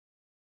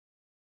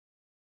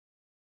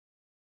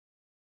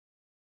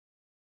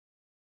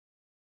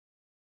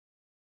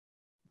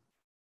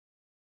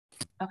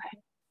Okay.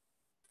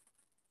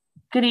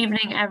 Good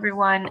evening,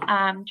 everyone.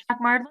 Chuck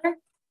Murdler,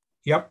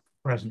 Yep,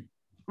 present.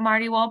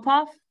 Marty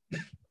Wolpoff,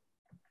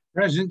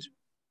 Present.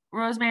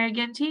 Rosemary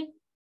Ginty,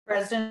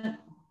 Present.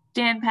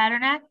 Dan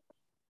Paternak,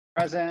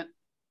 Present.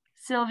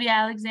 Sylvia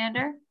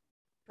Alexander,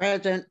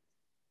 Present.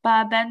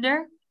 Bob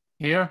Bender,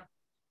 Here.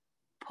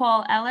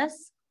 Paul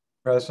Ellis,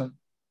 Present.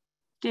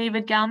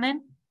 David Gelman,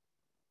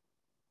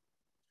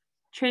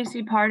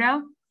 Tracy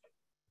Pardo,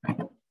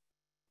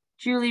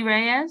 Julie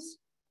Reyes,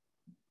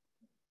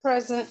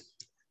 Present.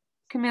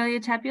 Camelia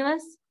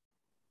Tepulis,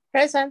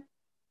 Present.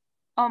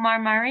 Omar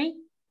Murray,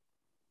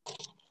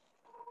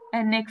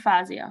 and Nick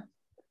Fazio.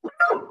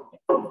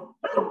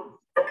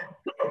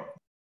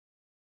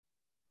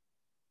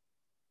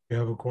 You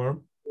have a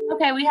quorum?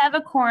 Okay, we have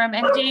a quorum,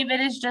 and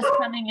David is just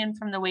coming in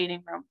from the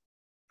waiting room.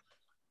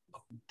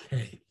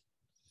 Okay.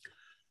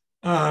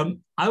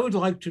 I would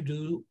like to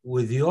do,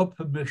 with your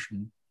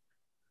permission,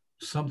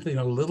 something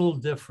a little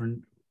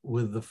different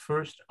with the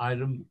first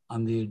item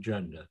on the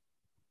agenda.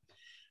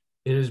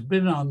 It has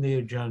been on the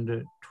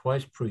agenda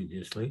twice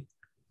previously.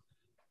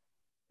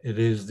 It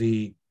is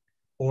the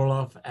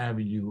Orloff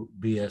Avenue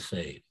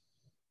BSA.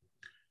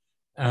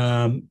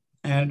 And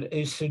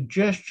a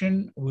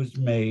suggestion was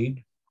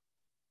made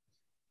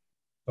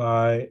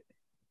by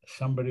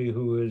somebody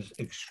who is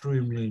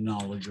extremely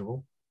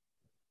knowledgeable,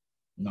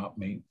 not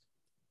me,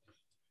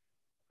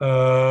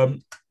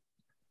 that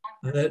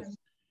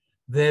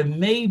there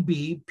may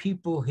be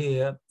people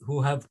here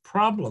who have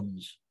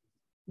problems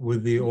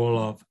with the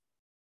Orloff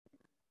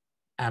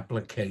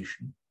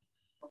application,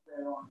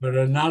 but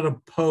are not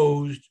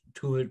opposed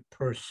to it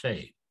per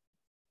se.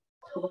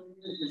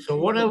 So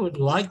what I would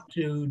like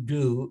to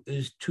do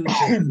is two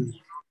things.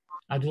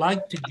 I'd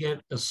like to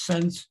get a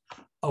sense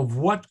of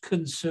what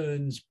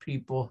concerns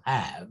people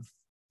have,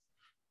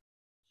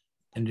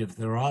 and if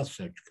there are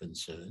such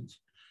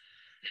concerns,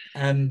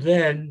 and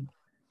then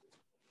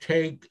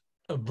take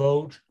a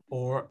vote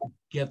or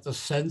get the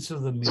sense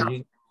of the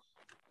meeting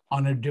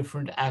on a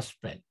different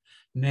aspect,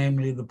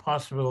 namely the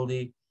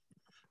possibility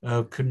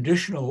of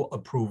conditional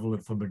approval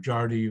if a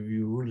majority of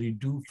you really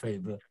do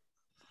favor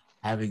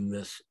having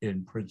this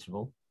in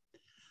principle,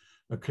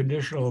 a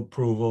conditional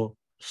approval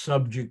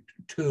subject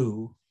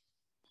to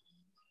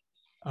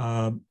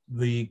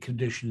the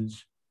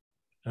conditions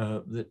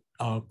that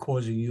are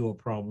causing you a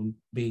problem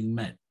being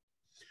met.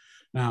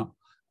 Now,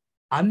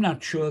 I'm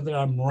not sure that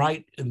I'm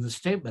right in the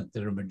statement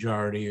that a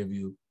majority of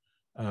you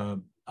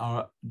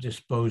are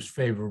disposed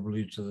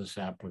favorably to this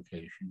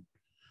application.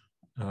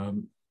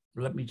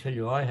 Let me tell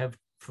you, I have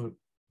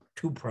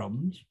two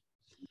problems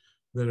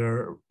that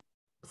are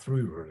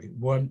three really.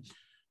 One,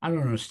 I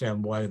don't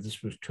understand why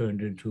this was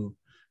turned into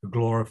a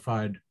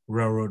glorified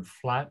railroad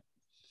flat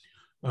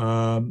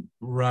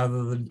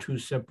rather than two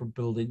separate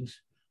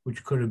buildings,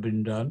 which could have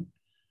been done.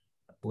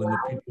 When the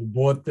people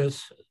bought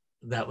this,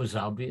 that was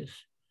obvious.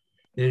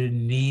 They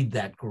didn't need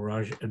that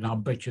garage, and I'll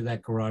bet you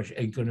that garage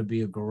ain't going to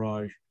be a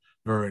garage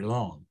very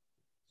long.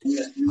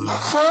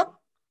 The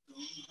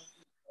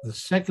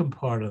second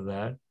part of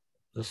that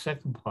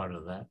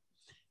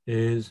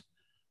is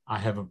I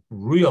have a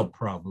real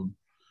problem.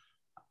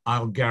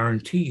 I'll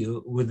guarantee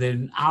you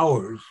within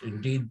hours,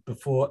 indeed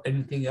before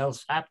anything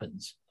else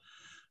happens,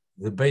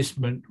 the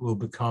basement will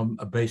become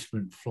a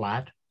basement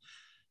flat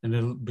and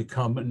it'll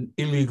become an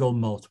illegal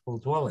multiple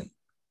dwelling.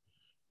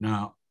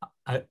 Now,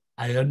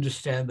 I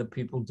understand that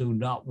people do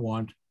not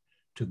want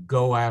to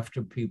go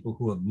after people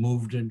who have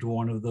moved into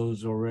one of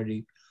those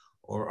already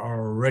or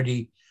are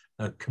already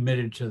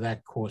committed to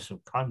that course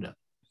of conduct,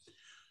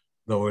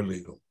 though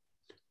illegal.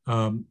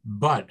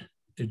 But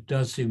it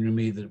does seem to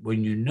me that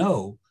when you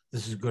know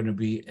this is going to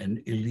be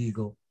an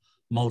illegal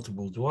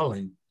multiple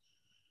dwelling,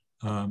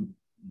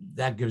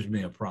 that gives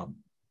me a problem.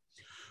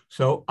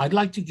 So I'd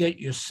like to get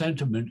your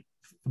sentiment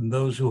from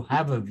those who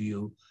have a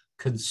view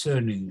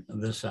concerning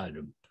this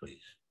item,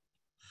 please.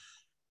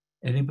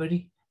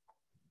 Anybody?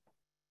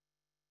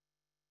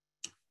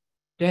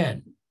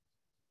 Dan.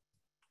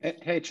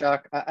 Hey,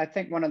 Chuck, I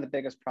think one of the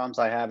biggest problems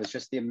I have is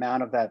just the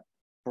amount of that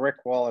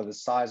brick wall or the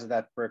size of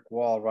that brick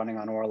wall running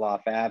on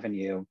Orloff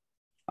Avenue,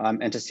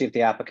 and to see if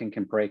the applicant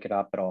can break it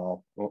up at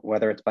all,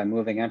 whether it's by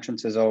moving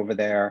entrances over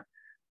there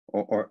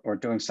or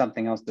doing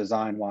something else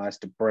design-wise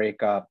to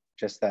break up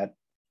just that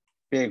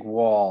big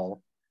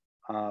wall,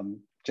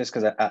 just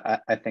because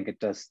I think it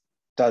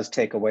does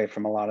take away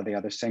from a lot of the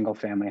other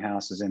single-family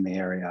houses in the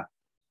area.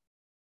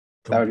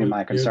 That would be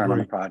my concern on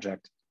the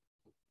project.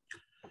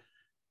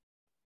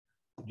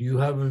 Do you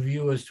have a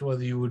view as to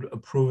whether you would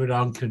approve it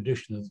on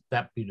condition that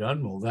that be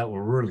done? Well, that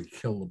will really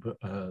kill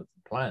the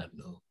plan,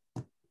 though.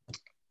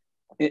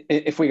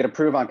 If we could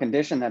approve on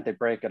condition that they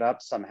break it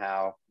up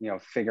somehow,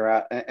 figure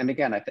out, and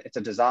again, it's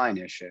a design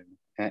issue.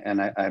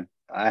 And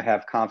I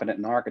have confidence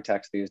in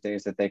architects these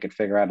days that they could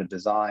figure out a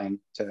design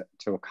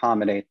to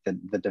accommodate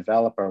the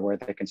developer where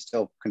they can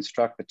still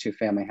construct the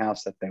two-family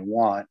house that they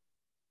want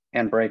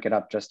and break it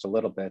up just a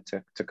little bit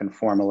to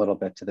conform a little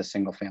bit to the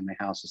single-family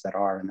houses that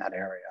are in that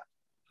area.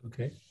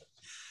 Okay.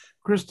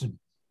 Kristen.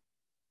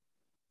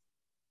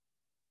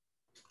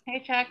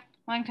 Hey, Chuck.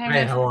 Long time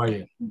Hey, no how are see.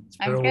 you? It's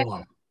I'm been a good.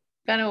 while.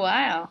 Been a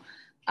while.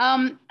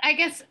 I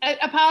guess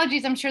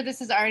apologies. I'm sure this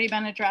has already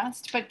been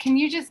addressed, but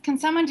can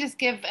someone just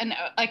give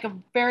like a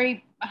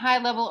very high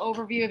level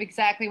overview of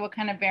exactly what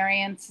kind of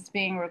variance is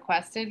being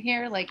requested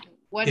here? Like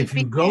what is If you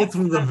being go asked?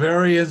 through the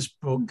variance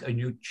book and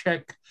you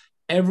check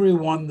every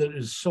one that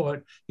is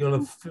sought, you'll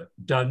have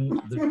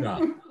done the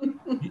job.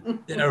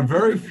 There are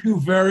very few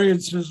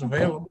variances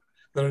available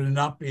that are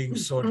not being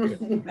sought here.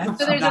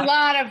 So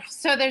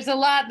there's a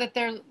lot that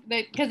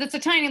because it's a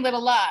tiny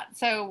little lot.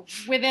 So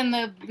within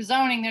the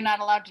zoning, they're not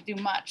allowed to do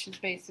much is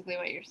basically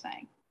what you're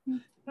saying.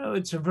 No,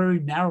 it's a very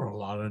narrow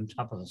lot on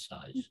top of the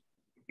size.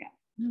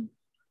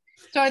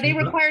 So are they So-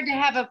 required to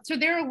have so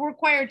they're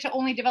required to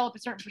only develop a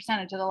certain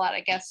percentage of the lot, I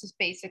guess, is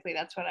basically,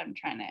 that's what I'm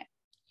trying to.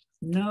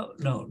 No.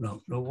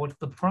 What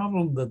the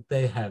problem that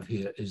they have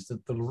here is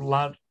that the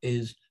lot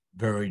is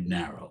very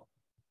narrow.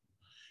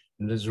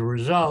 And as a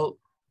result,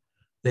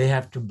 they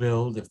have to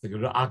build, if they're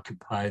going to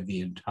occupy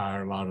the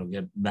entire lot or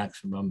get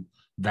maximum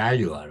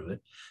value out of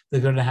it, they're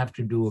going to have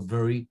to do a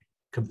very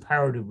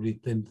comparatively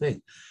thin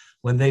thing.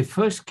 When they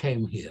first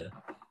came here,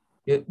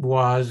 it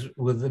was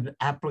with an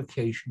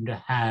application to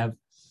have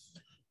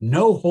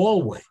no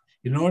hallway.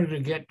 In order to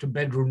get to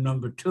bedroom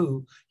number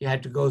 2, you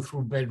had to go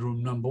through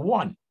bedroom number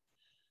 1,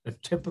 a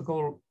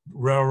typical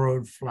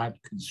railroad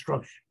flat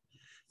construction.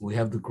 We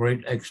have the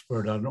great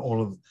expert on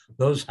all of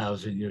those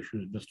housing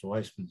issues, Mr.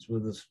 Weissman's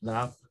with us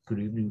now. Good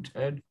evening,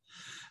 Ted.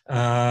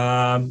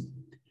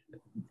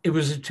 It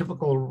was a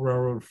typical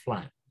railroad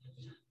flat.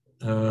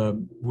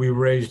 We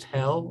raised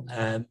hell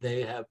and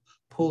they have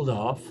pulled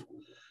off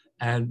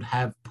and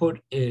have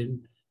put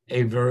in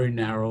a very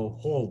narrow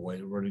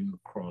hallway running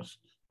across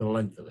the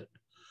length of it.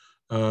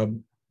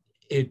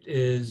 It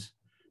is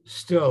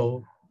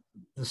still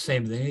the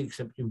same thing,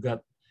 except you've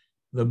got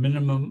the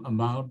minimum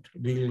amount,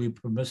 legally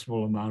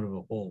permissible amount of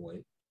a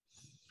hallway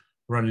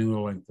running the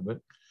length of it.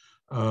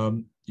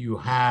 You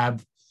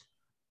have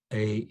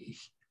a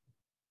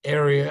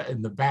area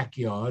in the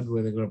backyard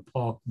where they're going to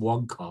park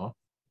 1 car.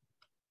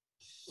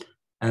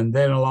 And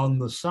then along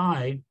the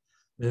side,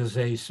 there's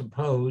a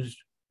supposed,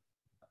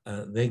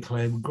 they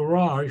claim,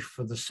 garage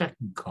for the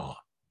 2nd car.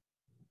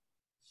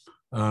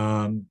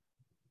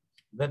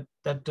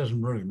 That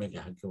doesn't really make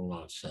a heck of a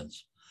lot of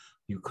sense.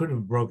 You could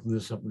have broken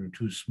this up into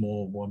 2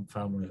 small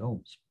 1-family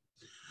homes.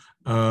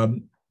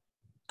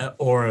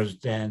 Or as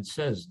Dan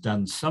says,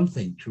 done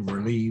something to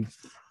relieve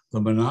the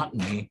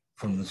monotony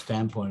from the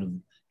standpoint of the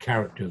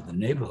character of the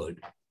neighborhood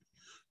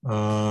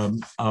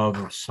of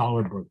a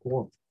solid brick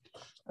wall.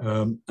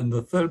 And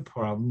the third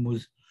problem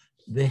was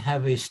they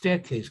have a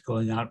staircase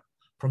going out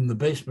from the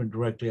basement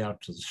directly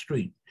out to the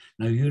street.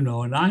 Now, you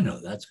know, and I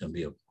know that's going to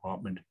be an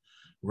apartment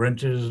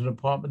rented as an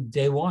apartment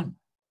day 1.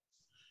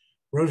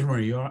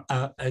 Rosemary, you're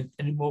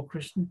any more,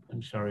 Kristen?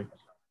 I'm sorry.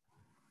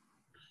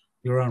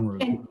 You're on,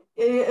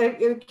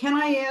 Rosemary. Can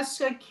I ask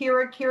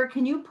Kira? Kira,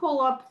 can you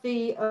pull up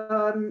the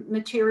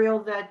material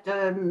that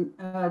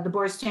the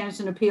Board of Standards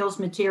and Appeals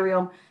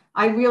material?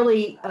 I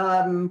really,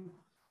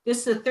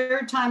 this is the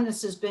 3rd time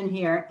this has been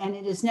here, and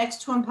it is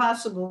next to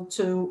impossible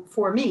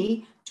for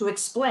me to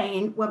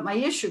explain what my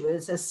issue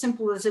is, as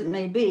simple as it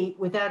may be,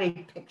 without a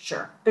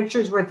picture.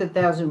 Picture's worth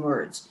 1,000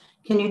 words.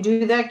 Can you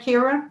do that,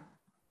 Kira?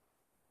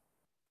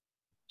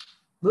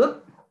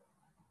 Whoop.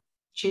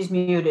 She's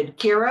muted.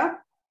 Kira?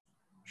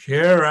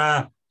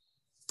 Shira,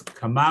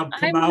 come out.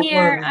 I'm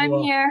here. I'm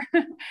here.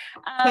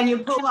 Can you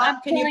pull up?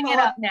 I'm pulling it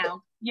up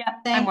now. Yeah,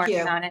 I'm Thank working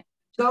you. on it.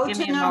 Go Give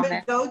to me a number.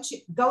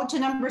 moment. Go to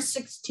number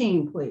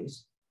 16,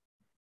 please.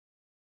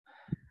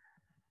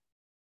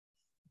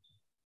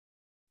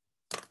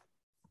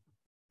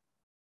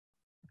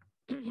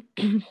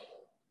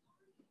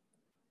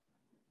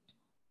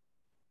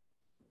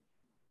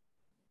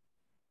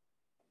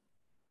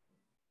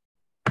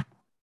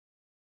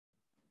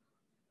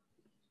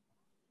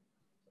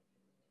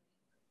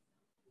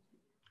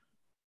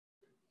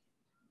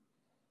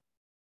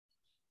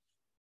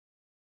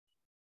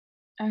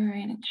 All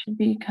right, it should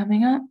be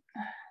coming up.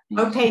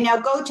 Okay, now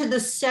go to the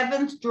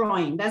 7th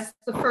drawing. That's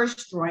the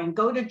first drawing.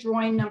 Go to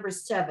drawing number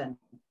 7.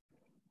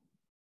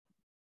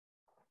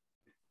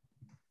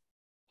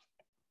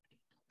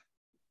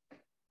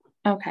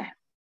 Okay.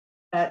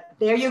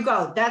 There you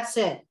go. That's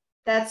it.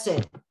 That's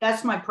it.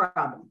 That's my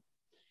problem.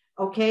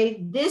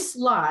 Okay, this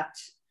lot,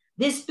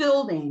 this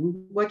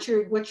building, what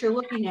you're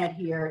looking at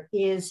here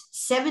is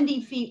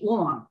 70 feet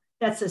long.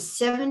 That's a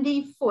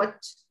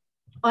 70-foot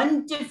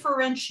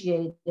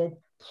undifferentiated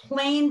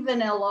plain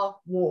vanilla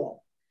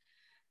wall.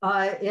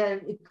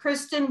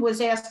 Kristen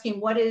was asking,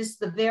 what is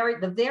the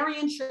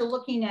variance you're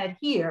looking at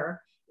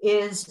here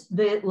is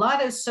the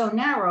lot is so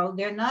narrow,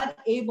 they're not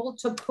able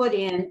to put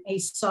in a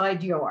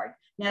side yard.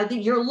 Now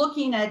that you're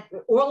looking at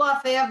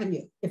Orloff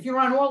Avenue, if you're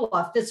on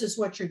Orloff, this is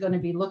what you're going to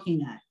be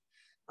looking at.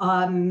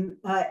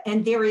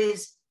 And there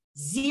is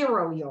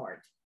 0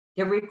 yard.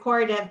 They're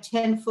required to have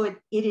 10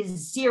 foot, it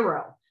is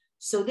 0.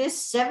 So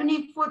this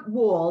 70-foot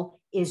wall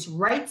is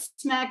right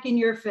smack in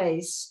your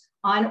face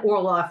on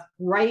Orloff,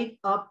 right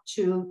up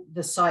to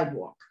the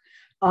sidewalk.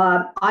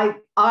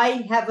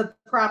 I have a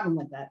problem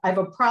with that. I have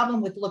a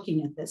problem with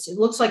looking at this. It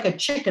looks like a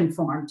chicken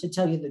farm, to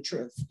tell you the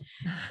truth.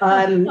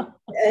 I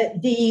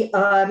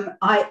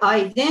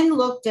then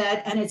looked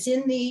at, and it's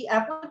in the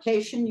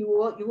application, you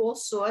all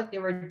saw it,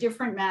 there are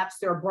different maps,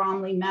 there are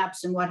Bromley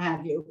maps and what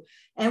have you.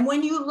 And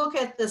when you look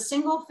at the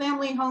single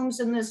family homes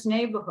in this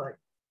neighborhood,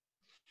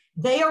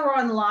 they are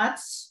on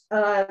lots.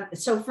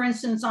 So for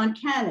instance, on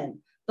Cannon,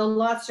 the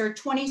lots are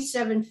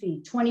 27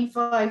 feet,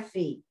 25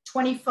 feet,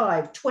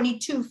 25,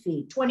 22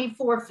 feet,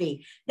 24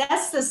 feet.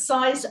 That's the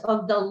size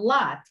of the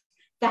lot.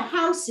 The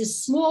house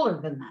is smaller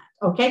than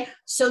that, okay?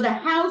 So the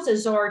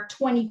houses are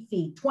 20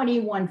 feet,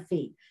 21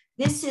 feet.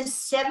 This is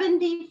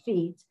 70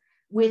 feet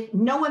with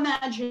no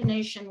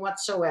imagination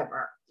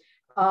whatsoever.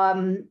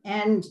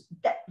 And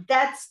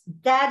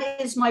that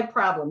is my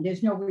problem.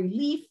 There's no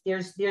relief,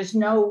 there's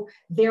no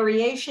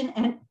variation,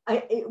 and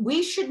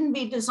we shouldn't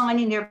be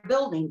designing their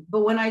building.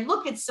 But when I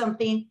look at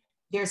something,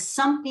 there's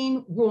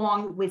something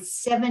wrong with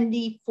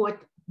 70-foot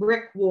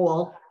brick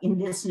wall in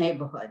this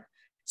neighborhood.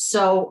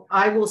 So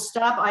I will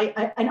stop.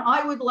 And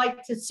I would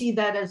like to see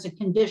that as a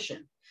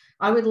condition.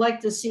 I would like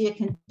to see a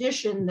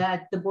condition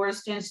that the Board of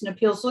Standards and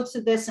Appeals looks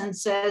at this and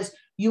says,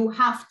 you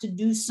have to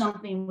do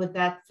something with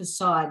that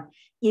facade.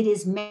 It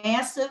is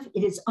massive,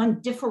 it is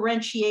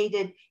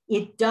undifferentiated,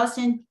 it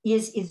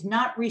is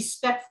not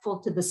respectful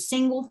to the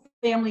single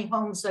family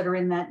homes that are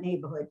in that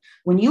neighborhood.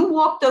 When you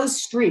walk those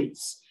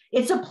streets,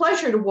 it's a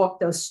pleasure to walk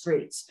those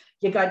streets.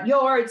 You got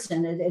yards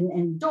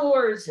and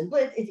doors and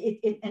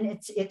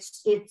it's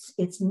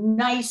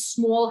nice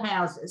small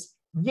houses.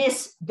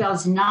 This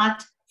does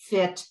not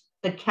fit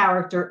the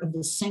character of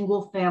the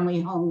single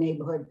family home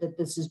neighborhood that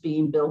this is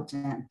being built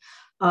in.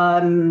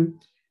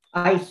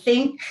 I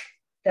think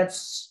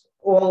that's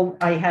all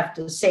I have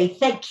to say.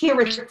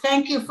 Kira,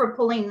 thank you for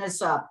pulling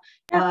this up.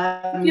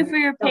 Thank you for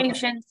your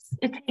patience.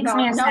 Okay. It takes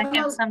me a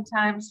second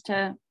sometimes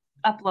to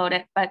upload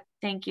it, but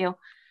thank you.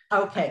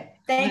 Okay,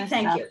 thank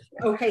you.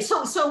 Okay,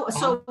 so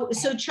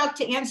Chuck,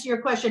 to answer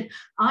your question,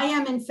 I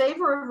am in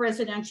favor of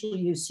residential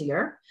use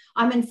here.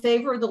 I'm in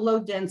favor of the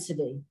low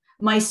density.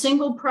 My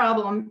single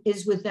problem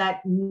is with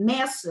that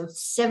massive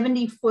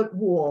 70-foot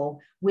wall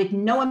with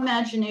no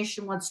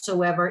imagination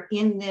whatsoever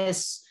in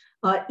this,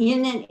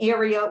 in an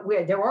area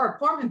where there are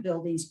apartment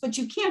buildings, but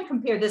you can't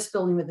compare this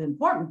building with an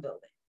apartment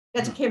building.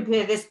 You have to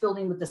compare this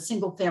building with the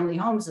single family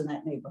homes in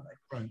that neighborhood.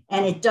 Right.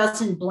 And it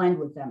doesn't blend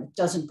with them. It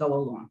doesn't go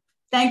along.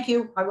 Thank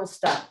you. I will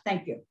stop.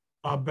 Thank you.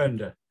 Bob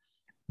Bender.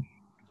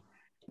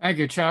 Thank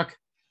you, Chuck.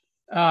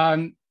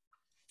 Let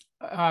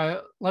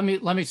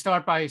me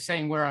start by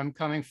saying where I'm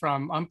coming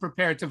from. I'm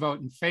prepared to vote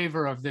in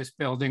favor of this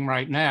building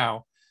right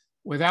now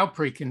without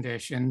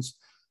preconditions,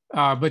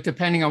 but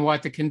depending on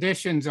what the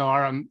conditions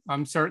are,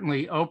 I'm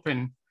certainly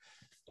open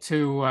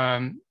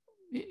to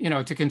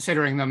to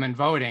considering them and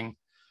voting.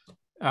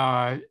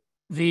 There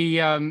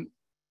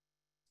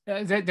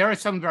are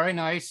some very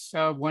nice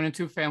 1 and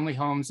 2 family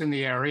homes in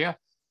the area.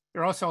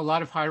 There are also a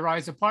lot of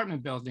high-rise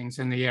apartment buildings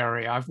in the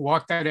area. I've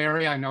walked that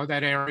area. I know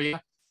that area.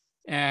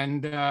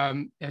 And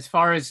as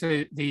far as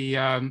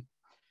the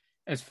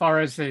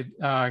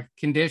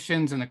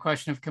conditions and the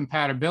question of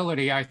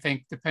compatibility, I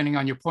think depending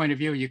on your point of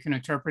view, you can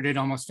interpret it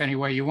almost any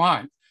way you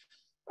want.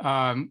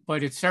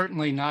 But it's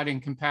certainly not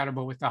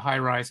incompatible with the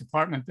high-rise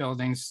apartment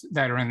buildings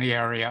that are in the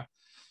area.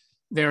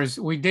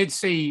 We did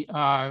see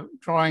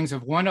drawings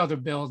of one other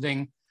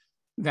building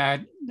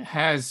that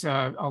has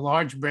a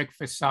large brick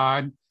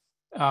facade,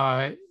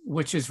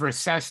 which is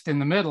recessed in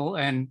the middle.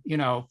 And,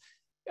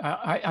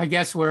 I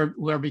guess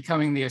we're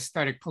becoming the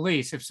aesthetic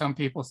police. If some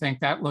people think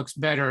that looks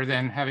better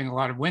than having a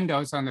lot of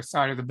windows on the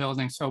side of the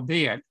building, so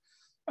be it.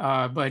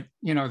 But,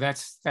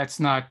 that's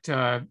not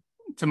to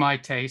my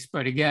taste.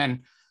 But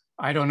again,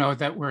 I don't know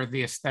that we're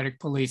the aesthetic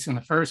police in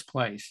the first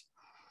place.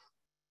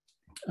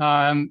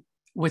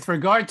 With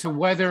regard to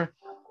whether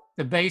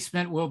the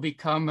basement will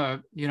become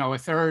a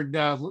third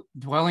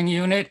dwelling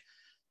unit,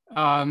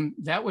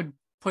 that would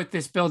put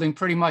this building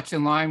pretty much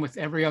in line with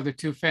every other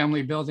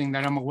 2-family building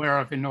that I'm aware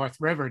of in North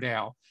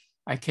Riverdale.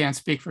 I can't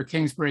speak for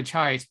Kingsbridge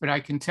Heights, but I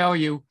can tell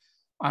you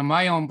on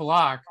my own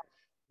block,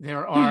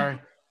 there are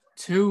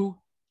two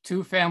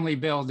 2-family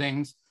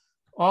buildings,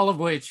 all of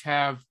which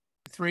have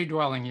 3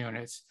 dwelling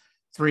units,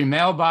 3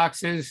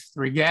 mailboxes,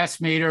 3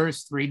 gas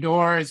meters, 3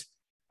 doors.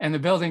 And the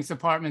buildings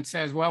department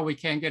says, well, we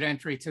can't get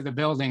entry to the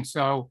building.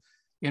 So,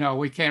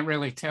 we can't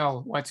really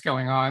tell what's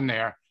going on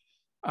there.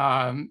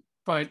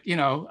 But,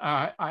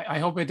 I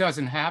hope it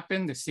doesn't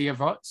happen. The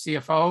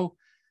CFO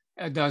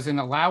doesn't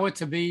allow it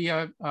to be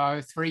a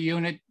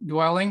 3-unit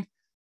dwelling.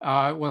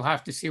 We'll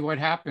have to see what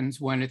happens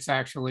when it's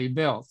actually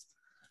built.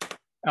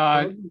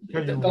 Let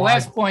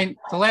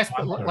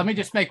me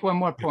just make one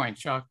more point,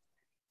 Chuck.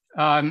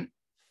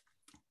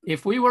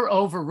 If we were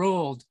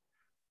overruled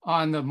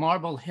on the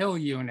Marble Hill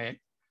unit,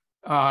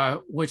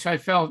 which I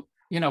felt,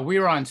 we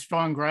were on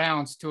strong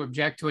grounds to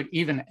object to it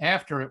even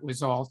after it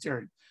was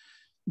altered.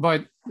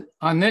 But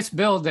on this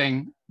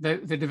building, the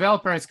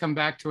developer has come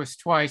back to us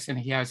twice and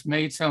he has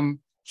made some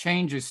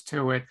changes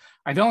to it.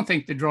 I don't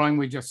think the drawing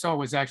we just saw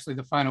was actually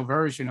the final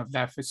version of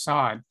that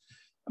facade.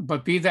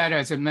 But be that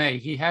as it may,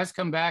 he has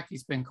come back.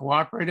 He's been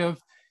cooperative.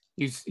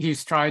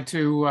 He's tried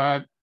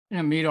to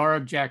meet our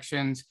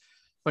objections.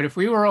 But if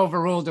we were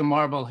overruled in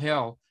Marble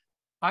Hill,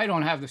 I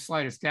don't have the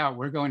slightest doubt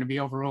we're going to be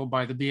overruled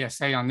by the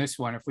BSA on this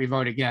one if we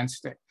vote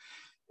against it.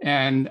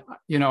 And,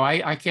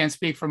 I can't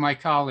speak for my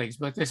colleagues,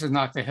 but this is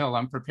not the hill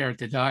I'm prepared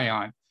to die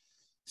on.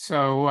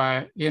 So,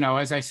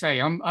 as I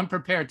say, I'm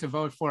prepared to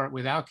vote for it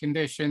without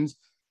conditions.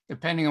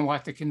 Depending on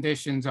what the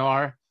conditions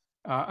are,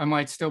 I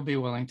might still be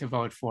willing to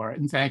vote for it.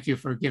 And thank you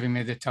for giving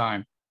me the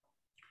time.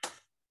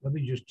 Let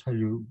me just tell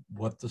you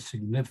what the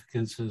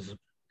significance is,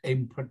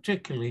 and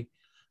particularly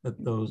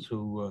that those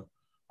who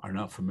are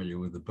not familiar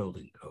with the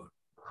building code.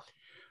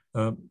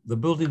 The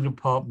building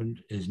department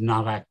is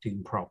not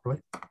acting properly.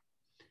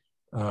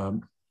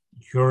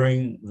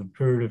 During the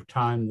period of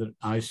time that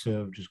I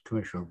served as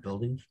Commissioner of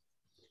Buildings,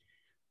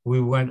 we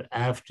went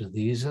after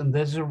these, and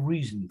there's a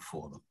reason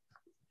for them.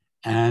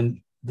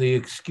 And the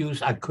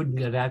excuse I couldn't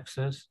get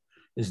access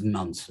is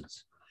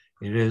nonsense.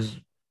 It is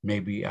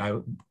maybe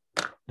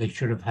they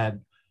should have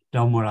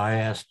done what I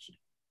asked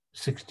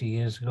 60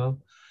 years ago,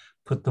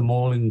 put them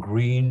all in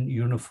green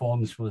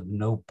uniforms with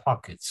no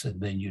pockets, and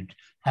then you'd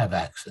have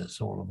access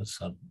all of a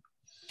sudden.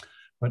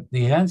 But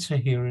the answer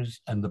here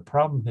is, and the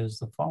problem is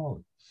the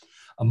following.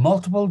 A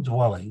multiple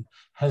dwelling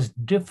has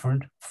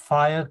different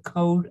fire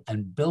code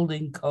and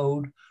building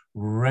code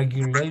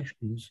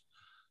regulations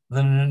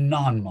than a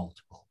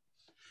non-multiple.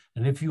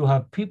 And if you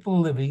have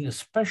people living,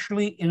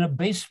 especially in a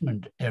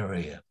basement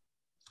area,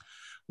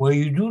 where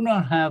you do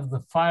not have the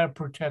fire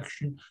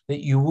protection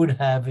that you would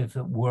have if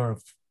it were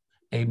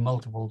a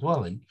multiple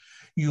dwelling,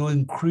 you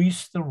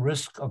increase the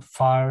risk of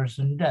fires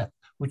and death,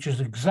 which is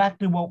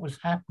exactly what was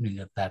happening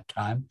at that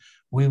time.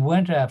 We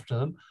went after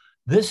them.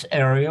 This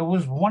area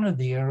was one of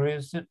the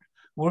areas that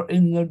were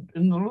in the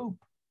loop.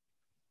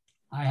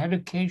 I had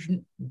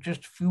occasion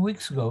just a few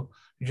weeks ago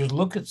to just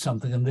look at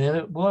something, and there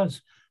it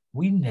was.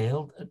 We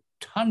nailed a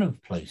ton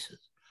of places.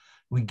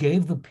 We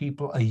gave the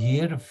people a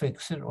year to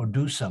fix it or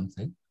do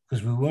something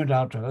because we weren't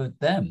out to hurt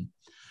them.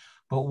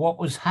 But what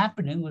was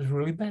happening was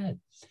really bad.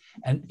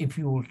 And if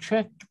you will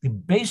check, the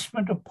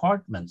basement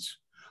apartments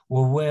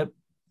were where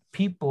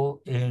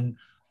people in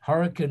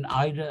Hurricane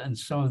Ida and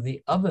some of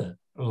the other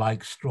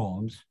like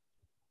storms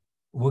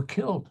were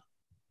killed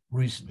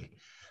recently.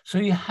 So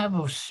you have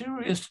a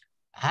serious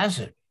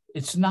hazard.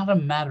 It's not a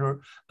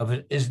matter of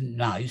it isn't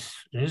nice.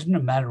 It isn't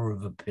a matter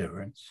of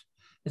appearance.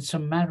 It's a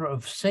matter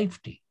of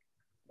safety.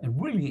 It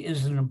really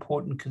is an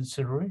important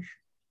consideration,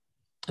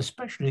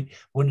 especially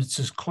when it's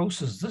as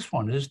close as this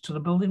one is to the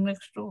building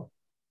next door.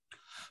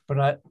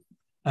 But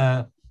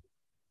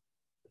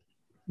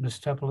Ms.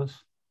 Tepelis?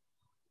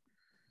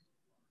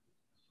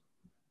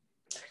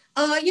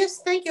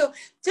 Yes, thank you.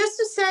 Just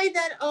to say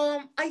that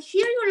I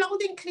hear you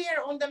loud and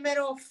clear on the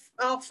matter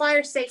of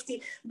fire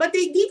safety, but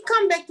they did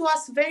come back to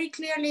us very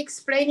clearly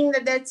explaining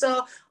that that's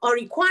a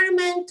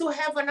requirement to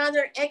have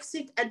another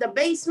exit at the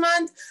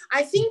basement.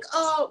 I think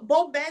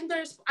Bob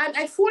Bender's,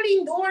 I fully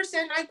endorse,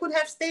 and I could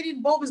have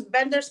stated Bob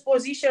Bender's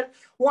position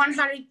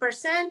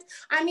 100%.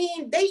 I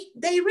mean,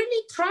 they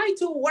really try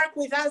to work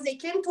with us. They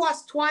came to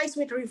us twice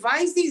with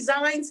revised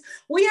designs.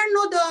 We are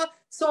not the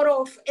sort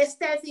of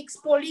aesthetics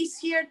police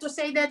here to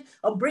say that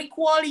a brick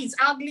wall is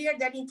uglier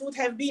than it would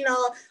have been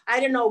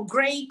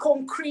gray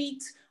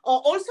concrete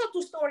or also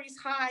 2 stories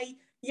high,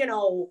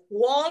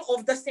 wall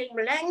of the same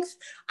length.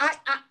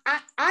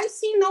 I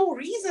see no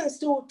reasons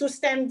to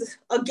stand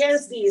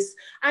against this.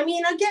 I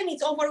mean, again,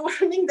 it's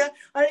overwhelming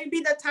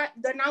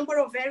the number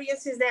of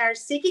variances they are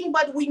seeking,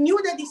 but we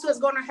knew that this was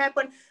going to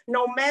happen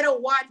no matter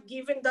what,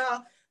 given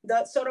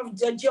the sort of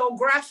the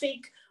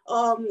geographic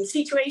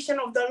situation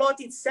of the lot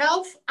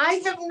itself. I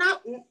have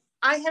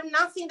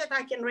nothing that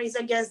I can raise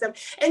against them.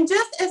 And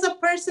just as a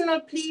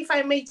personal plea, if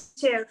I may,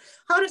 Chair,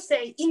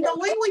 in the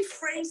way we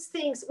phrase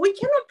things, we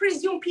cannot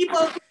presume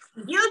people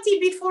guilty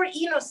before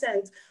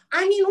innocent.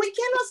 I mean, we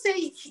cannot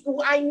say,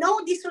 I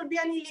know this will be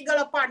an illegal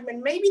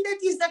apartment. Maybe that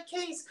is the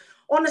case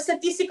on a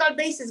statistical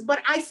basis,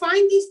 but I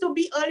find this to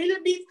be a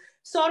little bit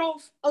sort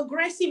of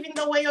aggressive in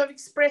the way of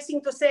expressing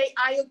to say,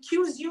 I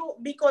accuse you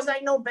because I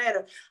know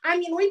better. I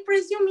mean, we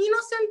presume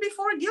innocent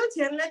before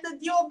guilty and let the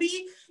DOB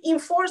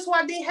enforce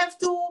what they have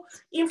to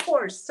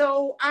enforce.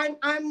 So I'm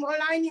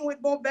aligning with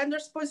Bob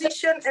Bender's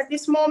position at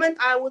this moment.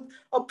 I would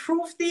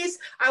approve this.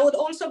 I would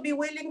also be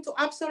willing to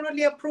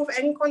absolutely approve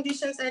any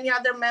conditions any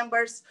other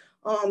members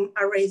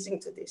are raising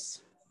to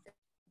this.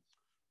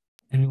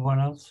 Anyone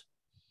else?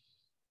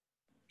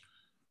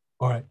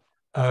 All right.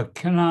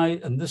 Can I,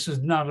 and this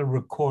is not a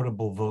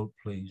recordable vote,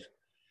 please.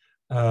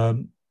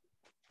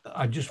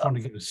 I just want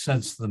to get a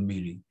sense of the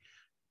meeting.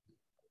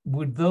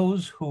 Would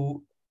those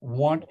who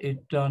want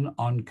it done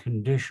on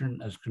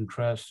condition as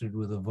contrasted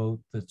with a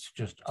vote that's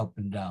just up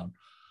and down,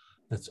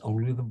 that's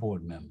only the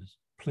board members,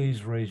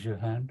 please raise your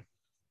hand.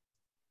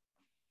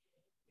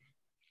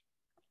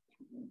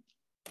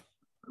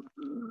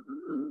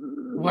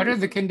 What are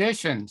the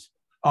conditions?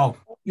 Oh,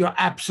 you're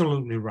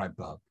absolutely right,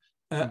 Bob.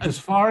 As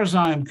far as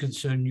I'm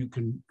concerned, you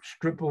can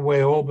strip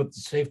away all but the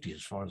safety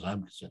as far as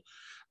I'm concerned.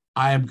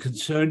 I am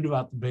concerned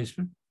about the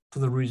basement for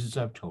the reasons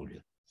I've told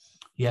you.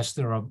 Yes,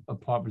 there are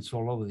apartments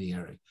all over the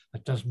area.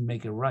 That doesn't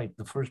make it right.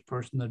 The first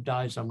person that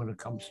dies, I'm going to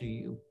come see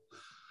you.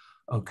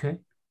 Okay?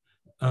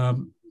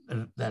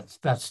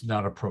 That's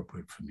not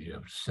appropriate for me to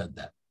have said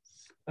that.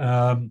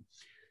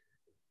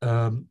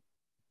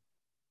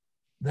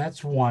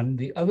 That's one.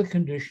 The other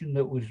condition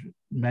that was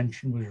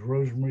mentioned was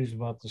Rosemary's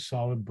about the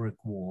solid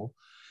brick wall.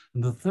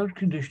 And the third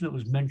condition that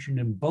was mentioned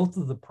in both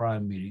of the prior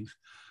meetings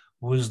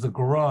was the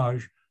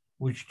garage,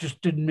 which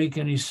just didn't make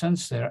any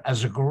sense there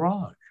as a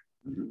garage.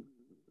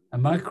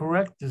 Am I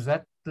correct? Is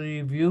that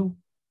the view?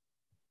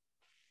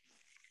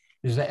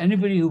 Is there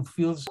anybody who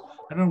feels,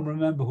 I don't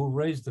remember who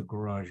raised the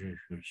garage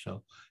issue,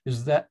 so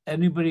is that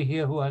anybody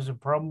here who has a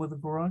problem with the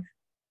garage?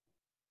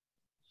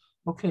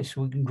 Okay,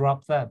 so we can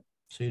drop that.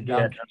 So you're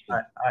down.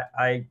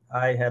 I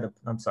had a,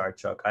 I'm sorry,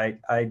 Chuck. I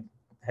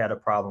had a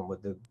problem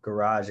with the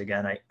garage.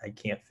 Again, I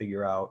can't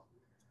figure out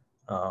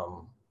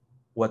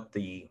what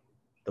the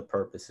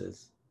purpose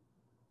is.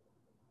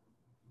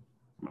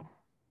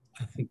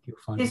 I think you'll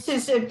find this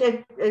is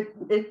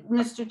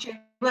Mr.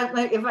 Chair,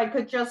 if I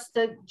could just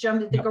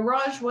jump in. The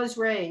garage was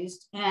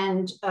raised,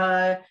 and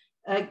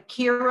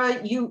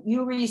Kira,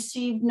 you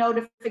received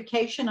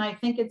notification. I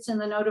think it's in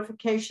the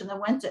notification that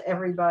went to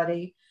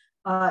everybody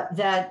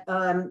that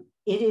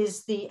it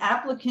is the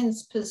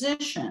applicant's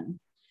position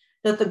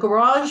that the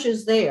garage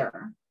is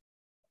there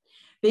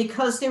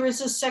because there is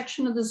a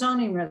section of the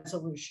zoning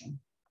resolution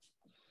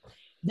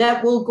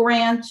that will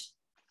grant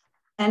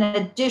an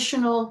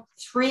additional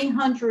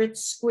 300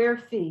 square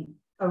feet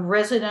of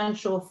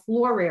residential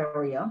floor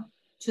area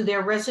to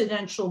their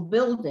residential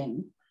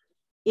building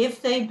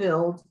if they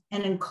build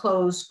an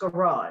enclosed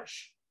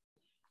garage.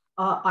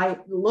 I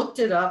looked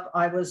it up.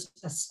 I was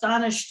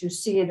astonished to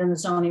see it in the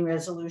zoning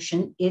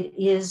resolution. It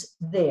is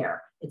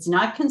there. It's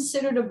not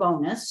considered a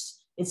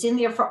bonus. It's in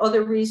there for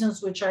other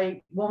reasons, which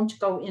I won't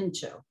go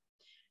into.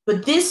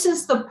 But this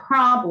is the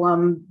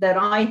problem that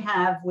I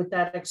have with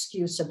that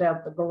excuse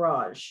about the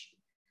garage.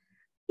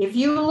 If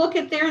you look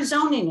at their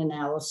zoning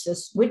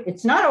analysis,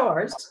 it's not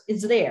ours,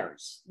 it's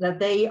theirs, that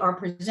they are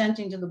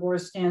presenting to the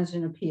Board of Standards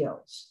and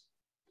Appeals.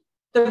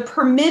 The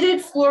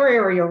permitted floor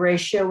area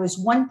ratio is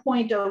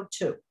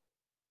 1.02.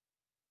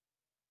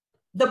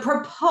 The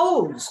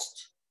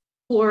proposed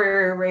floor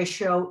area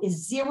ratio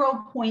is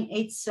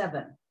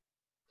 0.87.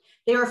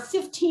 They are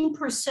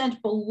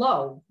 15%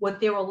 below what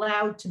they're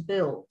allowed to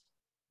build.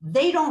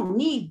 They don't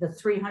need the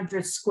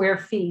 300 square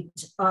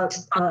feet of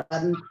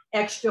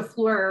extra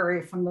floor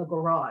area from the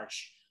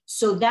garage.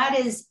 So that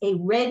is a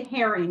red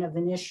herring of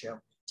an issue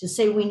to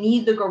say we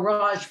need the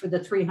garage for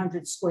the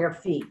 300 square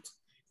feet.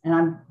 And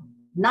I'm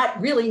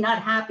really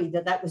not happy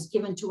that that was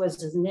given to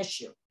us as an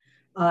issue.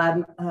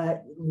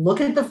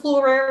 Look at the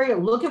floor area,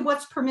 look at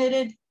what's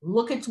permitted,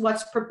 look at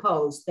what's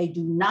proposed. They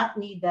do not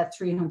need that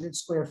 300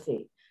 square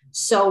feet.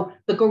 So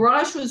the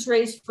garage was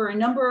raised for a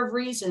number of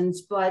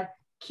reasons, but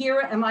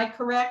Kira, am I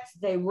correct?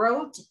 They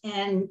wrote,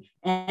 and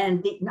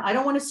I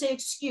don't want to say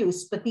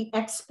excuse, but the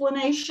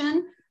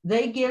explanation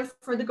they give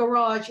for the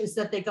garage is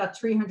that they got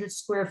 300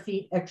 square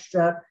feet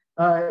extra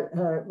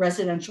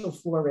residential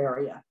floor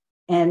area.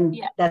 And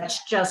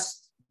that's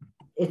just,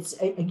 it's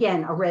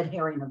again, a red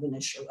herring of an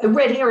issue, a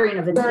red herring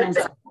of an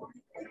issue.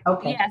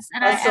 Okay. Yes,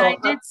 and I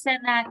did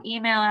send that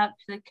email out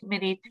to the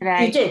committee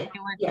today. You did,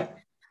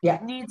 yeah.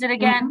 Needs it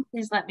again,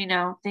 please let me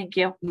know. Thank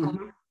you.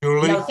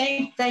 Julie? No,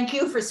 thank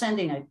you for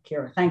sending it,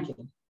 Kira. Thank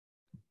you.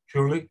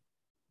 Julie?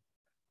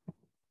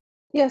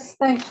 Yes,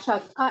 thanks,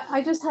 Chuck.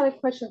 I just had a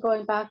question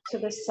going back to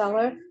the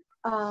cellar.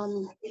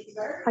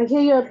 I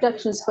hear your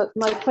objections, but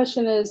my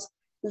question is,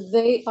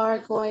 they are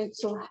going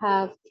to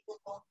have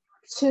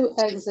 2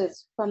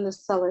 exits from the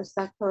cellar. Is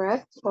that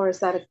correct? Or is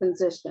that a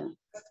condition?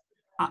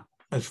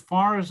 As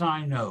far as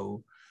I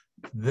know,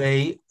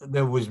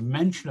 there was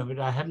mention of it.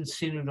 I haven't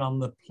seen it on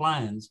the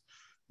plans,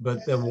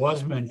 but there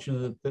was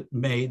mention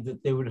that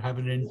they would have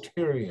an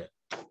interior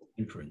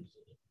entrance,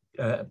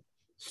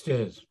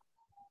 stairs,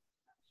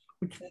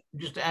 which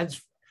just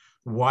adds,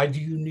 why do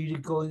you need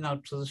it going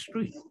out to the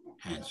street?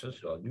 Answer,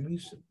 so do you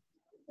see?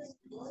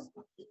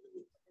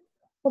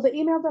 Well, the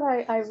email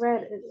that I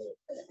read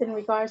in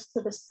regards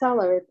to the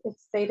cellar, it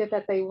stated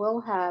that they will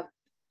have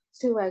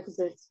 2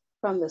 exits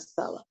from the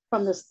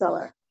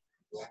cellar.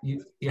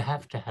 You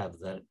have to have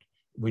that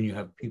when you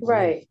have people.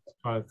 Right.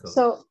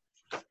 So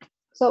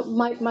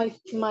my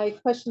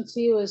question to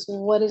you is,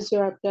 what is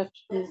your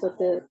objection with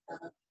the?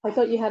 I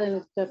thought you had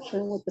an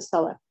objection with the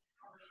cellar.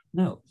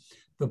 No,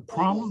 the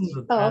problem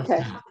with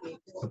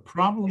the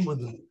problem with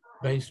the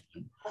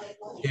basement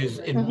is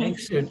it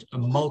makes it a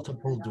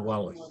multiple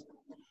dwelling.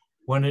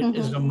 When it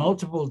is a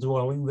multiple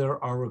dwelling,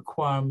 there are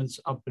requirements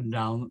up and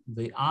down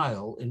the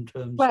aisle in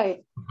terms of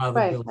how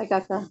the building. I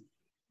got that.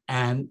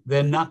 And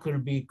they're not going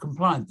to be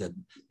compliant.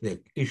 There are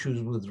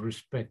issues with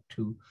respect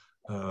to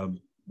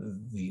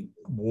the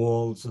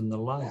walls and the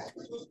light.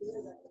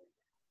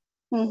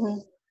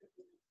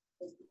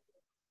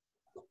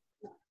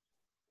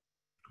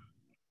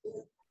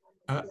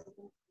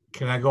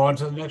 Can I go on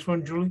to the next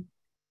one, Julie?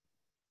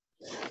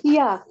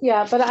 Yeah,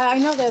 but I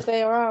know that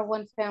there are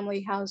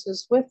one-family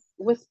houses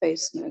with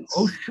basements.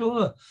 Oh,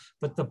 sure.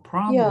 But the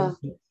problem,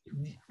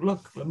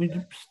 look, let me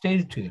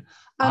state it to you.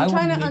 I'm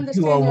trying to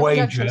understand your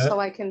objection so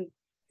I can.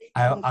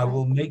 I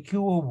will make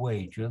you a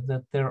wager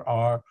that there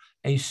are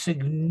a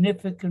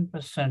significant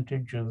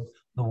percentage of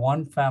the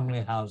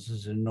one-family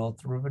houses in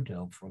North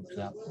Riverdale, for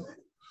example,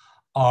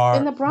 are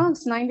in the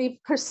Bronx.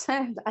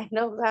 90%. I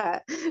know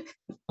that.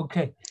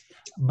 Okay,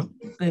 but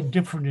they're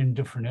different in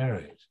different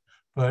areas.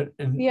 But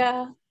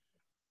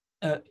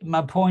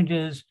my point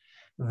is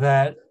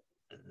that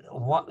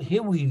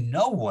here we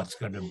know what's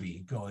going to be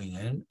going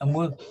in, and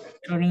we're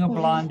turning a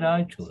blind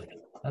eye to it.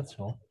 That's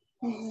all.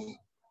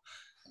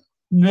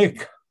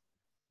 Nick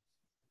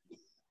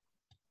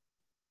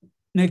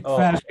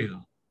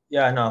Fascio.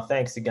 Yeah, no,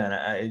 thanks again.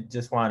 I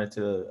just wanted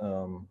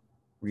to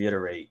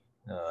reiterate,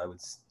 I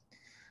was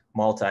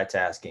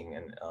multitasking,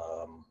 and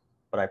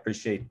but I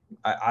appreciate,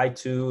 I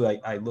too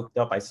looked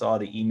up, I saw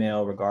the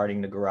email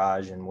regarding the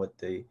garage and what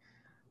the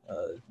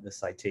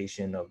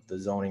citation of the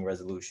zoning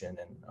resolution.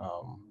 And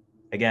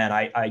again,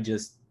 I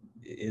just,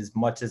 as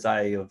much as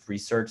I have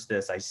researched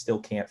this, I still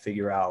can't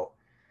figure out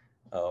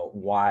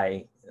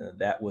why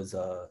that was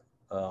a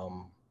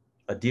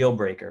deal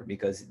breaker,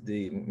 because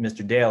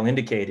Mr. Dale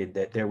indicated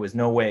that there was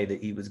no way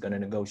that he was going to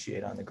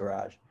negotiate on the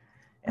garage.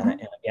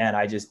 And again,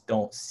 I just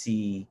don't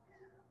see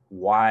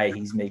why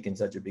he's making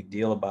such a big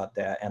deal about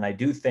that. And I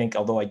do think,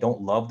 although I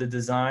don't love the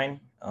design,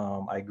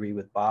 I agree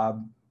with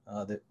Bob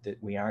that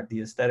we aren't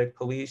the aesthetic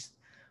police,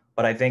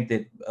 but I think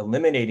that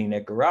eliminating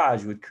that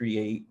garage would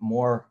create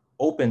more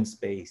open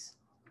space.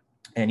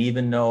 And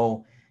even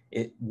though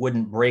it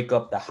wouldn't break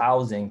up the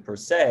housing per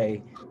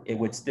se, it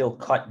would still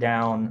cut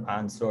down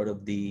on sort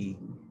of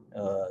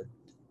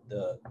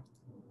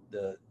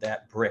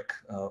that brick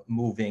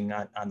moving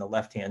on the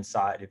left-hand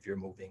side if you're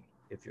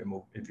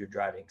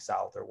driving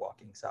south or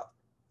walking south.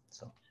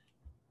 So,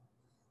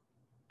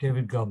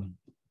 David Gilman.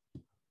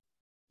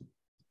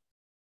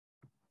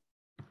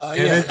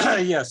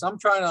 Yes, I'm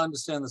trying to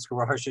understand this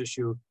garage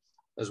issue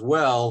as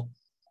well,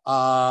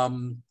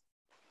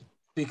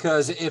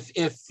 because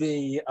if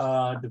the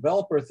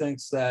developer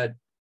thinks that,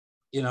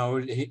 you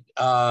know,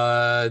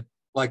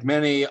 like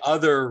many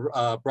other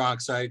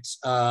Bronx sites,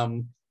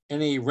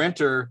 any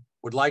renter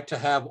would like to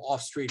have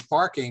off-street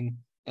parking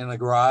in the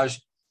garage,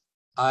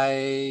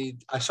 I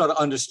sort of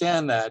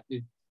understand that.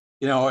 You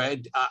know,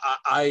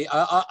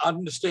 I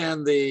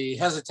understand the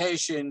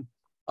hesitation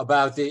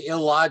about the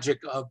illogic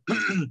of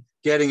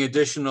getting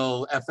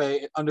additional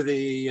under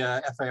the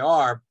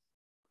FAR,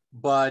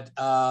 but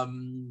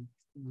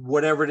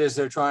whatever it is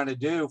they're trying to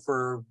do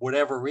for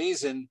whatever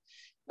reason,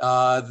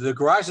 the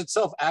garage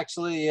itself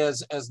actually,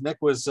 as Nick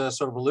was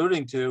sort of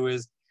alluding to,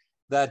 is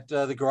that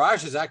the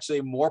garage is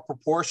actually more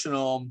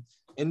proportional,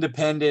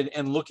 independent,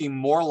 and looking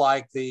more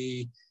like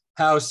the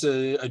house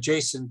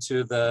adjacent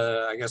to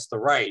the, I guess, the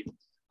right.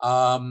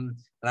 And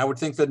I would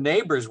think the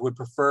neighbors would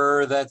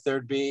prefer that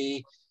there'd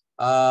be,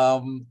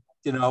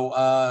 you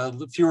know,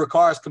 fewer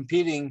cars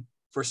competing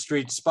for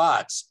street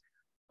spots.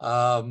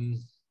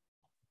 You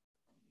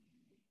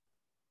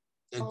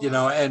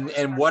know,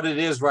 and what it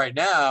is right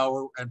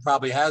now, and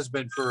probably has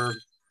been for,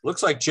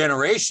 looks like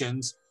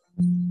generations,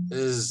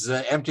 is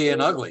empty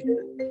and ugly.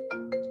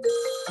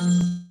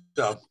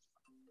 So,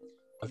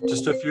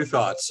 just a few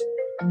thoughts.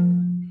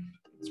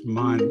 It's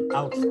mine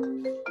out.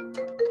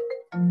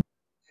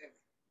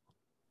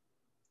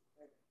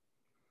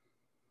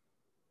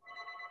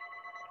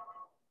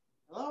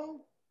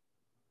 Hello?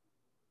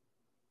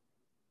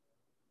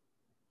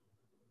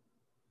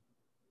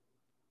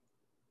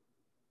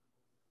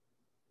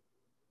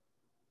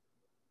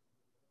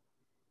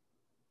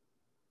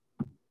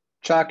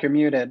 Chuck, you're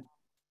muted.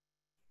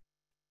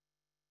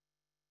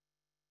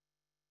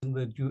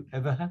 That you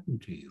ever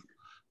happened to you,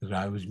 that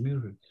I was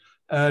muted.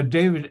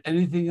 David,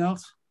 anything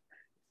else?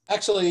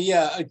 Actually,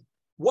 yeah.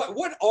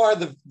 What are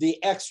the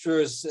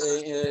extras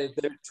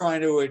they're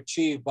trying to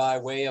achieve by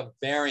way of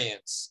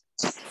variance?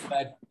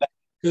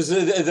 Because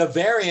the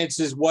variance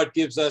is what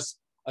gives us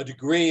a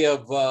degree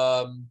of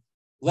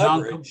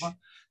leverage.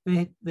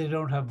 They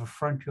don't have a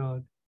front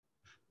yard.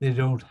 They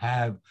don't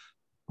have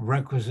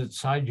requisite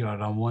side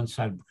yard on one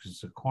side because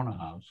it's a corner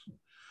house.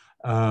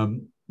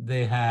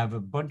 They have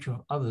a bunch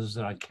of others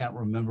that I can't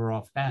remember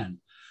offhand,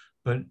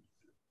 but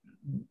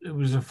it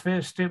was a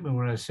fair statement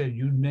when I said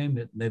you name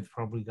it, and they've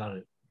probably got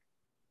it.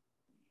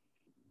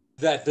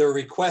 That they're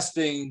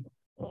requesting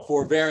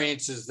for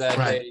variances that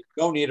they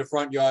don't need a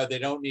front yard, they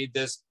don't need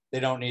this, they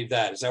don't need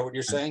that. Is that what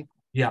you're saying?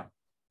 Yeah.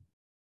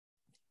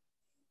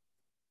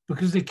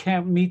 Because they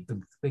can't meet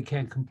them, they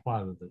can't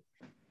comply with it.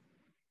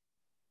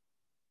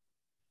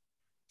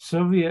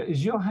 Sylvia,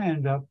 is your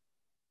hand up?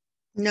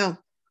 No.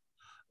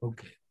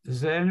 Okay.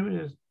 Is there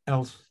anybody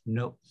else?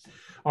 No.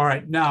 All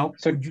right. Now,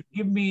 so would you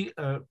give me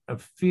a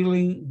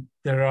feeling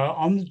that are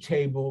on the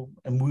table,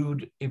 and we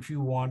would, if you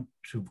want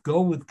to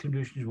go with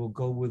conditions, we'll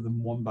go with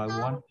them one by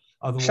one.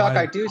 Otherwise, Chuck,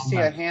 I do see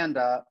a hand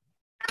up.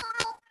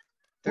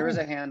 There is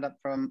a hand up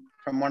from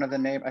one of the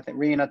neighbors, I think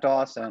Rena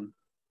Dawson.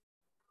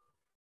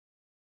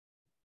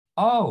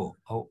 Oh,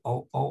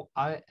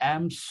 I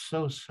am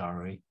so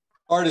sorry.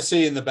 Hard to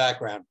see in the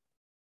background.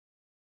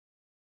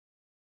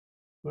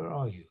 Where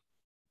are you?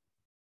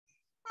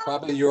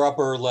 Probably your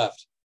upper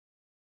left.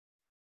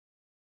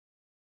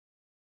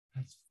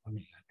 That's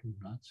funny. I do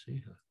not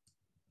see her.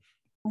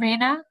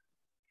 Rena?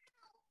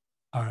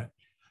 All right.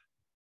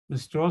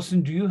 Ms.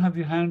 Dawson, do you have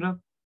your hand up?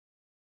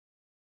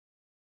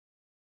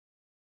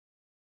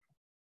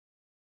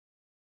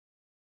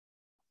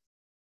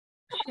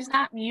 She's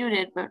not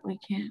muted, but we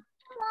can't.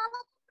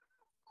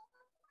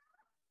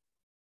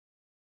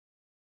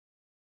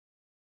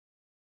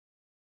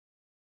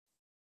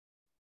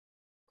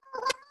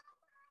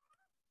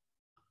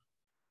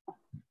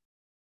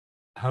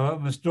 Hello,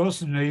 Ms.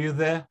 Dawson, are you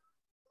there?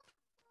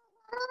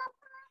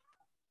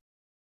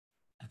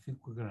 I think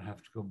we're going to have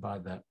to go by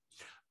that.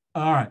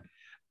 All right.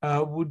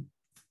 Would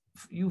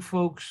you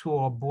folks who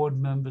are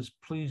board members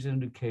please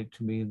indicate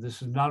to me,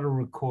 this is not a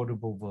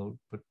recordable vote,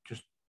 but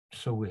just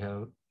so we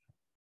have,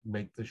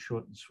 make this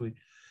short and sweet,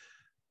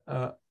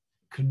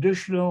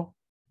 conditional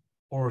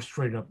or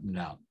straight up and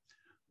down.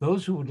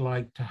 Those who would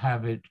like to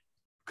have it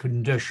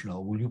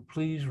conditional, will you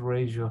please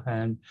raise your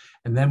hand,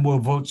 and then we'll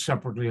vote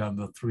separately on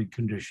the 3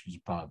 conditions,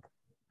 Bob.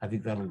 I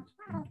think that'll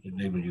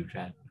enable you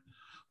to.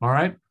 All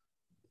right.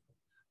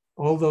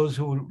 All those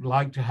who would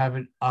like to have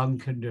it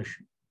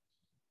unconditional.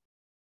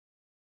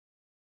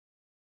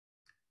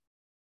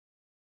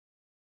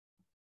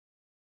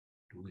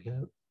 Do we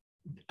have,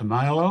 am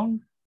I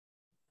alone?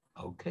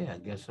 Okay, I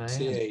guess I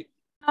am.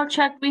 Oh,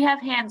 Chuck, we have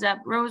hands up.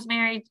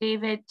 Rosemary,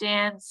 David,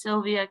 Dan,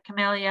 Sylvia,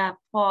 Camelia,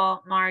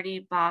 Paul,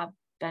 Marty, Bob,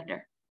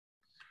 Bender.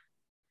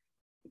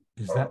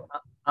 Is that?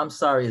 I'm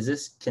sorry, is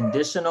this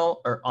conditional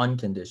or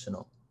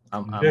unconditional?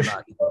 I'm not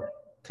sure.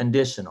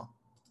 Conditional.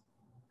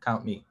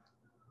 Count me.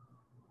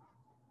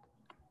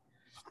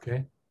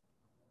 Okay.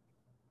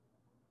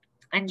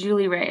 And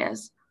Julie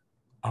Reyes.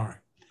 All right.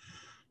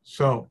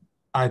 So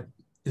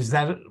is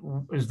that a,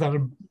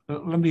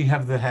 let me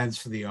have the hands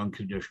for the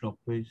unconditional,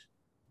 please.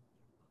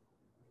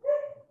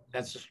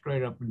 That's a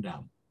straight up and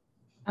down.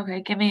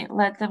 Okay,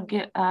 let them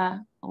get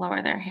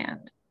lower their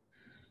hand.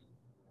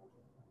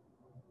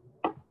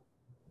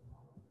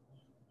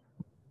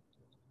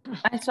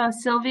 I saw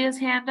Sylvia's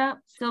hand up.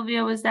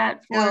 Sylvia, was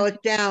that for? No, it's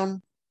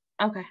down.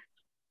 Okay.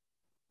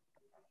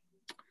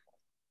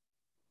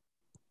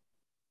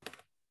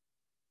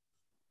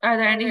 Are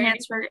there any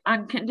hands for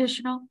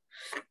unconditional?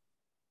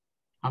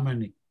 How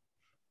many?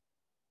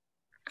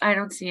 I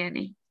don't see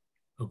any.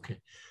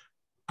 Okay.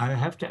 I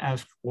have to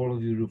ask all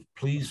of you to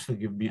please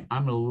forgive me.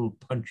 I'm a little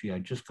punchy. I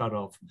just got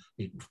off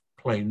a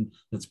plane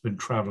that's been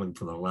traveling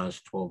for the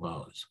last 12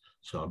 hours.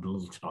 So I'm a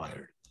little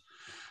tired.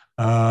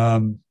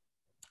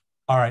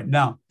 All right,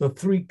 now the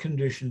 3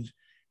 conditions.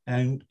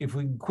 And if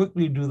we can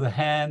quickly do the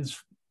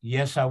hands,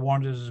 yes, I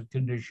want it as a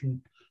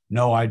condition.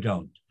 No, I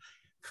don't.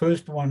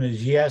 First one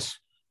is yes,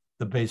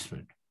 the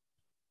basement.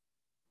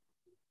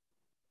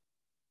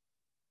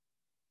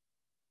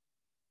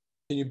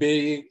 Can you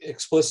be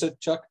explicit,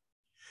 Chuck?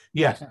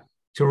 Yes,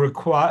 to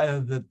require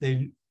that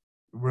they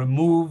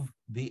remove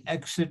the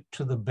exit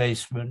to the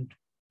basement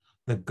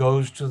that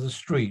goes to the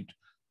street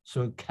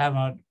so it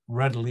cannot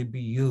readily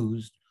be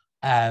used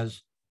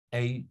as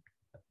a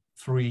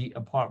 3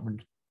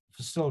 apartment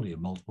facility, a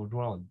multiple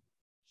dwelling.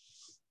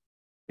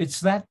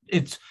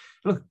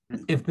 Look,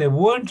 if there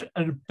weren't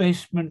a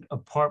basement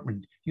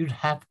apartment, you'd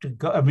have to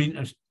go, I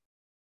mean,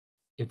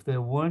 if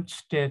there weren't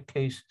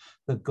staircase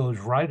that goes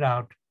right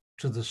out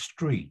to the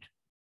street,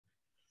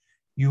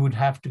 you would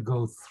have to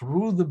go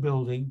through the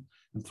building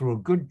and through a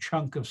good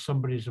chunk of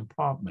somebody's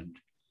apartment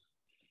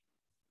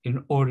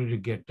in order to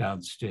get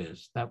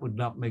downstairs. That would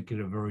not make it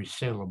a very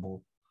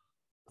saleable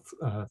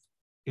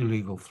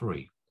illegal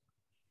 3.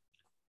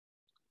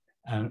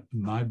 And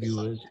my view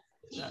is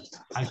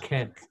I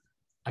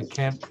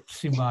can't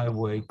see my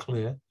way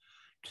clear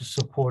to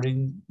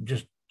supporting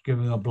just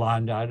giving a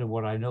blind eye to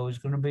what I know is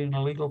going to be an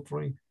illegal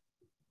 3.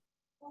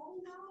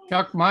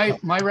 Chuck,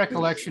 my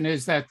recollection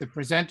is that the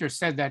presenter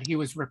said that he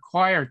was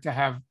required to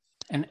have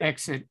an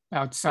exit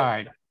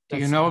outside. Do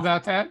you know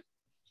about that?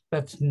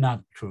 That's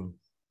not true.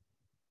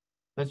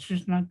 That's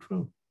just not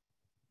true.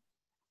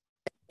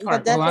 All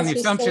right, well, on the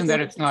assumption that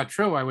it's not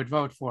true, I would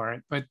vote for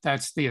it, but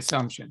that's the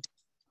assumption.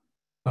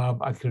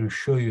 Bob, I can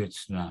assure you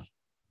it's not.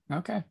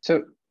 Okay.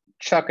 So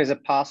Chuck, is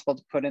it possible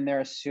to put in there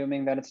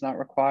assuming that it's not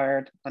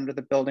required under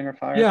the building or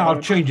fire Yeah, code?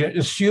 I'll change it.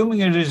 Assuming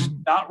it is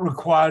not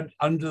required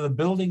under the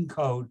building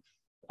code,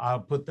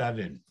 I'll put that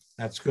in.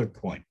 That's a good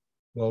point.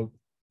 Well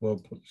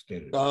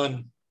stated.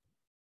 Done.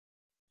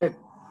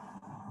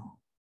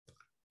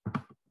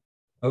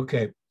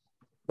 Okay.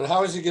 But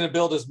how is he going to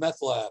build his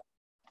meth lab?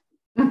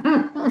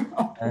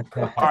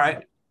 Okay. All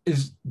right.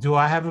 Do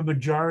I have a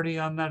majority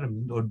on that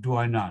or do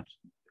I not?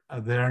 Are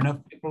there enough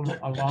people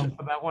along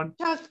for that one?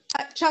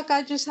 Chuck,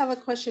 I just have a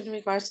question in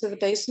regards to the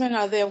basement.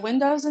 Are there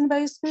windows in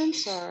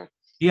basements or?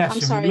 Yes, I'm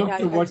if sorry, you looked I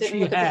at what didn't she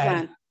look at the had,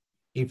 plan.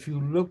 if you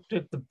looked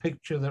at the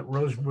picture that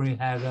Rosemary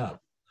had up,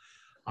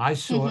 I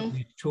saw at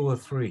least 2 or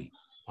 3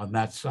 on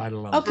that side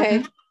alone.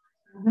 Okay.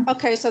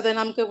 Okay, so then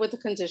I'm good with the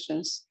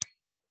conditions.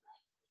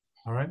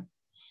 All right.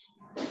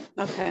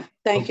 Okay,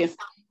 thank you.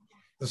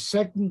 The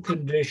second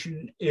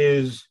condition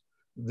is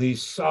the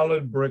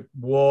solid brick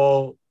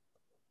wall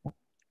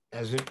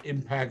as it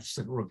impacts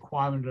the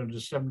requirement under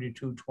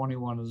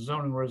 7221 of the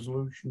zoning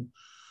resolution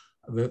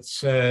that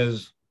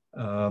says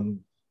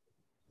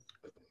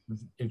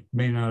it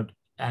may not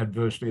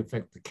adversely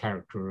affect the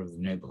character of the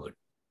neighborhood.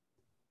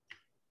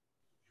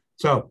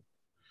 So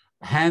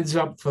hands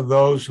up for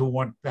those who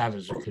want that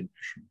as a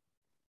condition.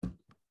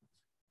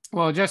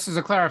 Well, just as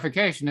a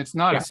clarification, it's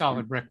not a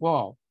solid brick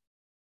wall.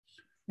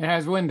 It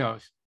has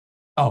windows.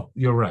 Oh,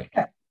 you're right.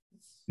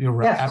 You're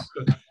right. Yes.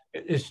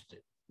 It's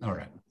all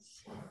right.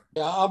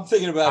 Yeah, I'm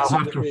thinking about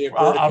some degree of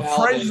I'll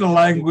phrase the verticality.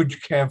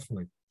 language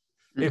carefully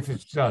if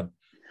it's done,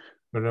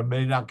 but it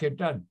may not get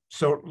done.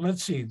 So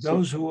let's see,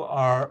 those who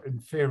are in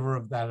favor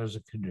of that as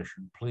a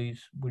condition,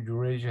 please, would you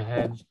raise your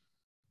hands?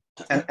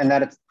 And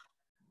that it's,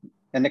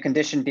 and the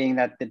condition being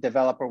that the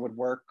developer would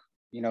work,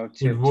 you know,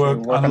 to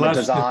Would work on the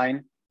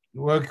design.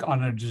 Work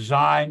on a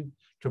design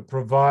to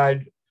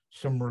provide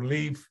some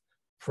relief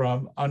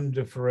from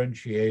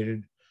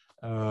undifferentiated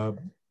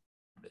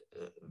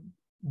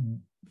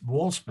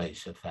wall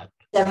space effect.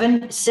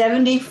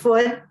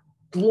 70-foot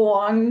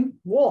long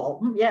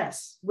wall,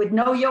 yes, with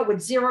no yard,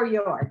 with 0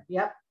 yard,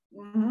 yep.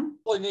 Mhm.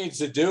 All he needs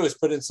to do is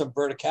put in some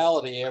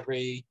verticality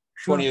every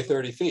 20 or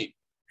 30 feet.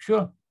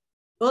 Sure.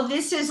 Well,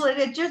 this is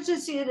like, just to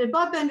see it,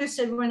 Bob Bender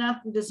said we're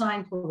not the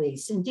design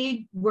police.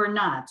 Indeed, we're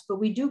not, but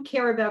we do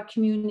care about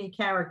community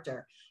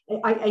character.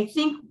 I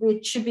think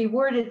it should be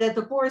worded that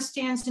the Board of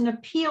Standards and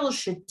Appeals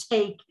should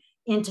take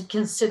into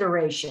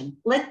consideration.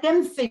 Let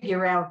them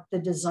figure out the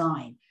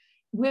design.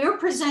 We're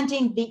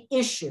presenting the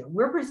issue.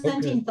 We're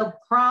presenting the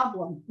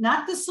problem,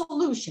 not the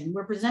solution.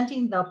 We're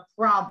presenting the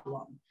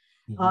problem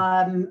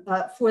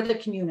for the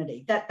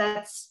community.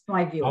 That's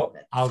my view of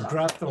it. I'll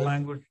draft the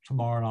language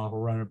tomorrow and I'll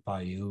run it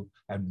by you.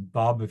 And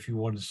Bob, if you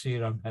want to see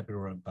it, I'm happy to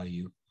run it by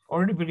you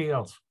or anybody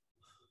else.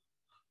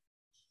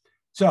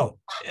 So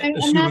I'm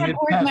not a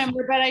board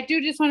member, but I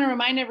do just want to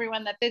remind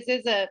everyone that this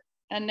is a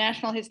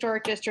National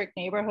Historic District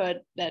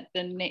neighborhood that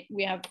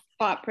we have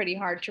fought pretty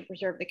hard to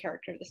preserve the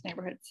character of this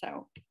neighborhood.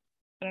 So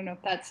I don't know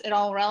if that's at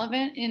all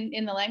relevant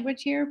in the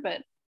language here,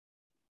 but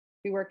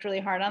we worked really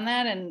hard on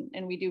that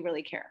and we do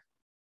really care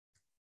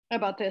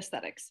about the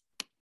aesthetics.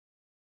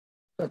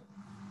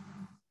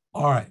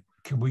 All right,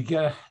 can we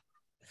get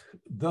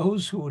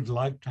those who would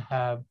like to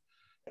have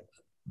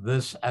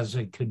this as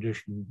a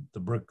condition, the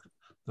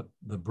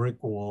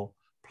brick wall,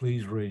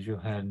 please raise your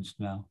hands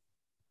now.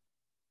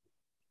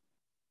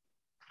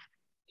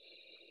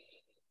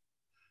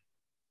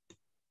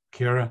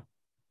 Kira?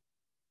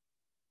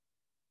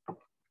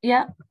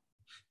 Yep.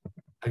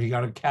 Have you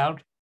got a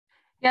count?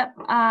 Yep.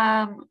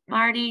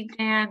 Marty,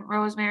 Dan,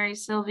 Rosemary,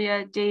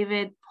 Sylvia,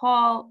 David,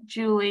 Paul,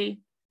 Julie.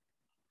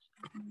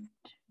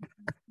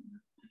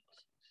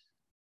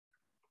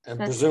 And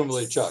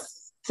presumably Chuck.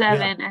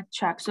 7 and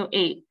Chuck, so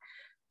 8.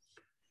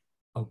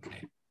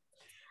 Okay.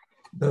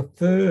 The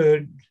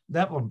third,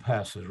 that one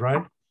passes,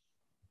 right?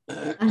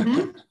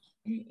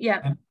 Yeah.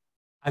 And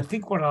I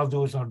think what I'll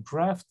do is I'll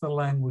draft the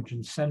language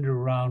and send it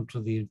around to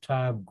the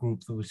entire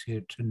group that was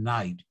here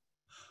tonight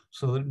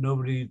so that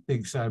nobody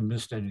thinks I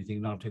missed anything,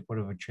 and I'll take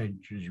whatever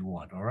changes you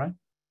want, all right?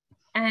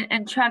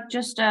 And Chuck,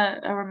 just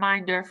a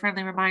reminder, a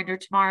friendly reminder,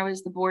 tomorrow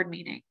is the board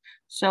meeting.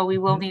 So we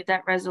will need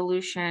that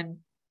resolution.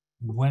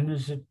 When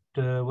is it,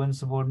 when's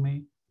the board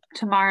meeting?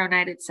 Tomorrow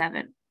night at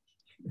 7.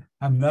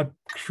 I'm not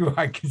sure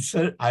I can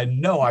say, I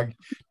know I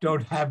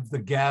don't have the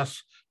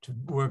gas to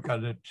work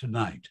on it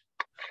tonight.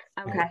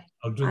 Okay.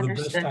 I'll do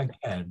Understood. the best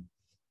I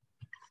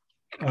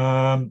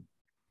can.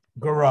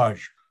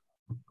 Garage.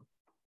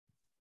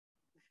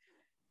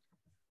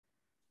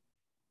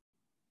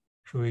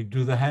 Should we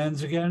do the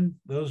hands again?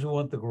 Those who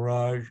want the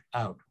garage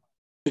out.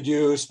 Could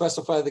you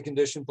specify the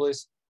condition,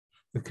 please?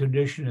 The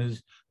condition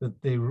is that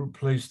they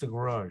replace the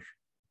garage.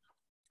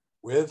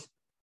 With?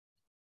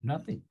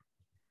 Nothing.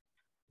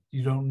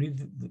 You don't need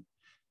the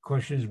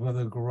question is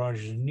whether the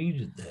garage is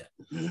needed there.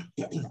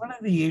 One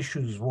of the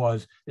issues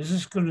was, is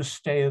this going to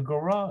stay a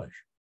garage?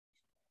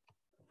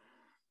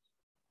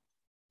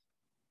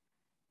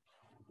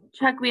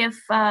 Chuck, we have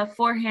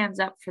 4 hands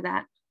up for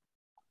that.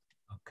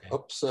 Okay.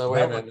 Oops,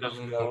 wait a minute.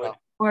 No.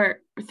 Or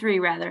 3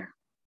 rather.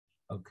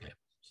 Okay.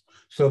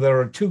 So there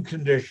are 2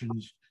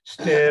 conditions,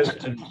 stairs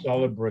and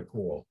solid brick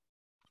wall.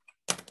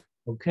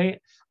 Okay.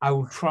 I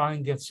will try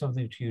and get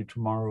something to you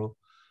tomorrow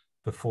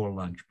before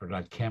lunch, but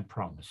I can't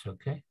promise,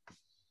 okay?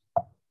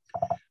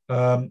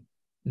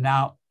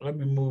 Now, let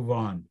me move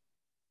on.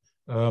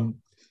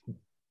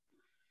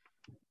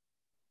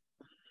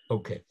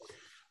 Okay.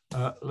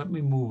 Let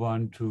me move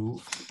on to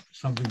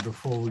something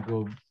before we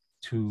go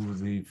to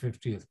the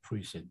 50th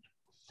precinct.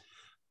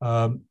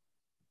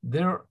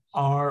 There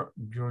are,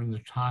 during the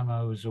time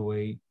I was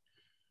away,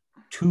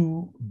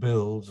 2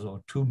 bills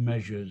or 2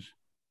 measures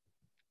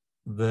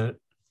that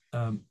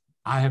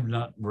I have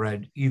not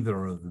read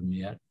either of them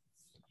yet.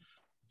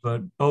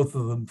 but both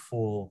of them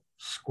fall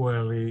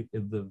squarely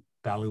in the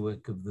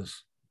bailiwick of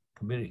this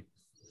committee.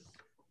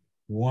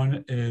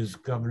 One is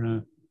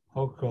Governor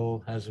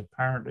Hochul has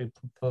apparently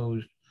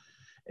proposed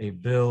a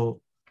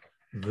bill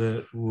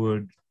that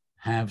would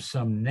have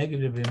some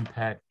negative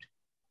impact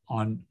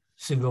on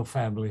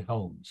single-family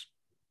homes.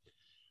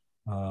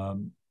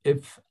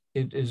 If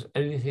it is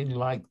anything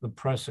like the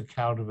press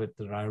account of it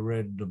that I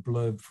read, the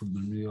blurb from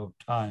the New York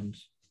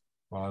Times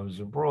while I was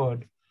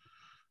abroad,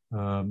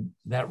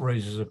 that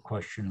raises a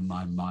question in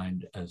my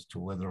mind as to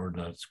whether or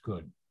not it's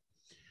good.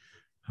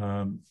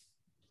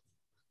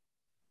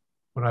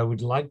 What I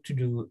would like to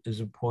do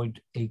is appoint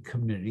a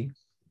committee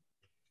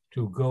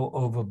to go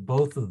over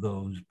both of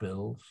those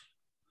bills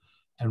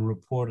and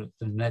report at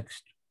the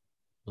next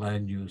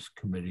Land Use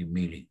Committee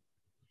meeting.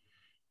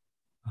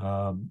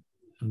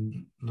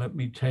 And let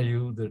me tell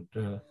you that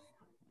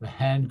the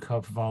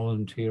handcuff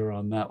volunteer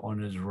on that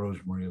one is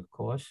Rosemary, of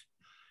course.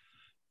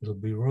 It'll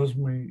be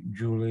Rosemary,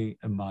 Julie,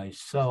 and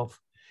myself.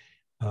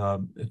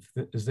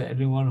 Is there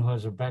anyone who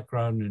has a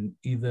background in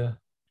either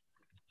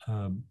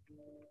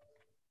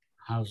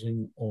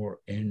housing or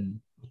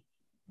in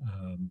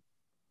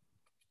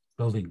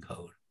building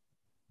code?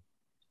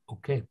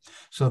 Okay,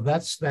 so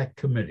that's that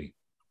committee.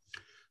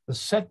 The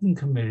second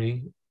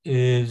committee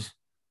is,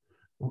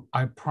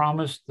 I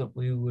promised that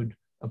we would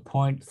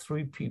appoint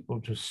 3 people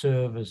to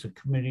serve as a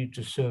committee,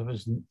 to serve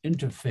as an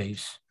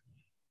interface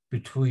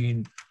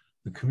between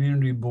the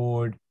community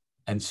board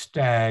and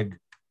STAG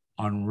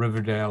on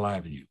Riverdale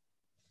Avenue.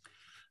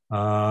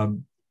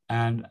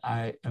 And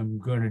I am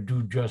going to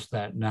do just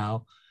that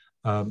now.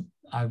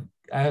 I've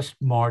asked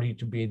Marty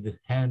to be the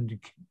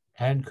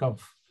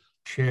handcuff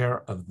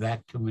chair of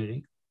that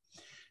committee.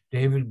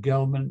 David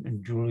Gelman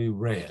and Julie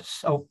Reyes.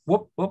 Oh,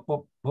 whoop.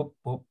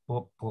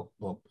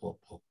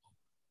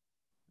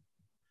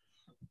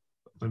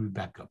 Let me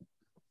back up.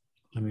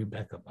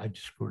 I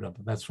just screwed up.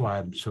 That's why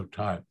I'm so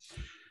tired.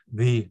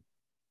 The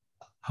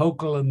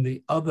Hochul and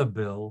the other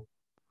bill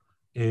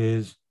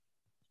is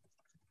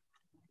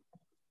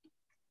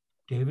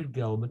David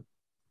Gelman,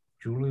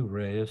 Julie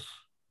Reyes,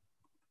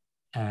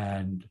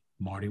 and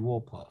Marty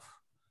Wolpoff.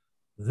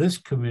 This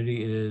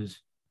committee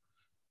is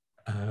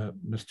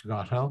Mr.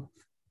 Gotthell,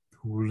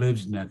 who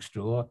lives next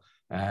door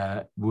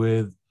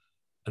with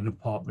an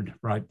apartment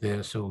right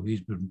there. So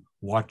he's been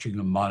watching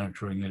and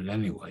monitoring it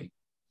anyway.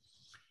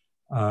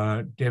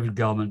 David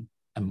Gelman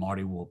and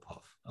Marty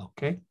Wolpoff,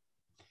 okay?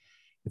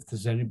 If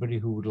there's anybody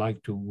who would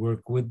like to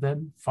work with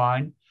them,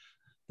 fine.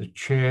 The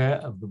chair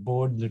of the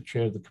board and the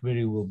chair of the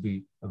committee will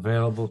be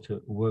available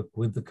to work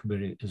with the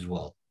committee as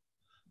well,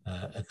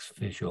 ex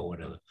officio or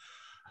whatever.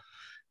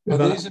 Are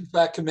these in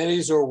fact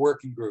committees or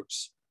working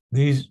groups?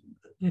 The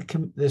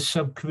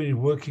subcommittee,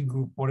 working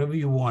group, whatever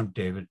you want,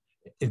 David.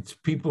 It's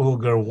people who are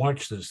going to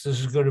watch this. This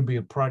is going to be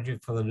a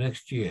project for the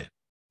next year.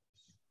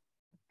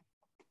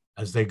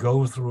 As they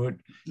go through it,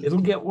 it'll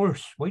get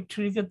worse. Wait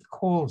till you get the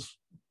calls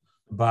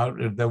about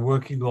it. They're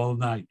working all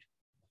night.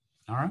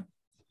 All right?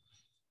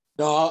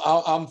 No,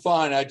 I'm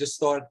fine. I just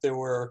thought there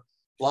were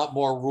a lot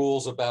more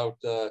rules about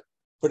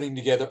putting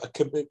together a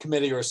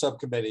committee or a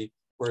subcommittee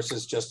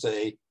versus just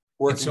a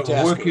working task.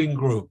 It's a working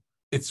group.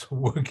 It's a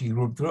working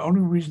group. The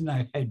only reason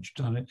I hedged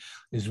on it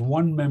is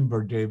one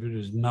member, David,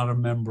 is not a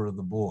member of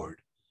the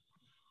board,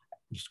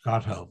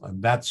 Scott Help.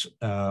 And that's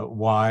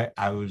why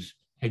I was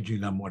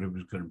hedging on what it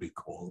was going to be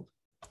called.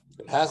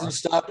 It hasn't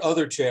stopped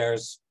other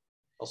chairs.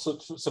 I'll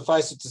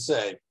suffice it to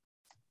say.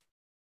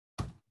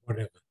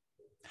 Whatever.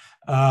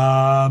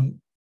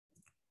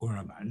 Where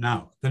am I?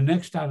 Now, the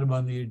next item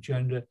on the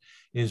agenda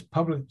is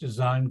Public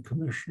Design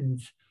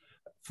Commissions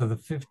for the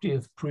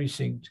 50th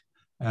Precinct,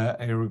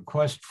 a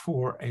request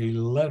for a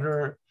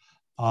letter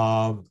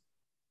of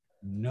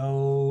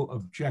no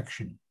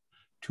objection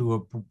to a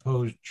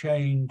proposed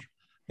change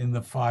in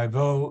the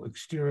 5.0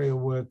 exterior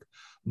work,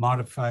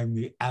 modifying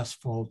the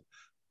asphalt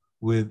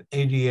with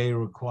ADA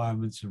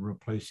requirements and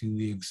replacing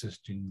the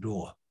existing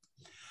door.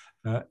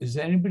 Is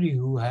there anybody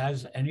who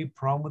has any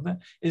problem with that?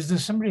 Is there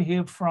somebody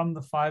here from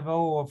the 5.0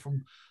 or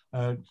from?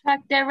 Chuck,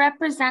 their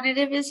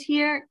representative is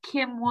here,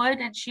 Kim Wood,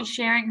 and she's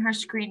sharing her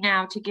screen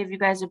now to give you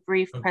guys a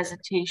brief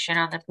presentation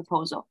on the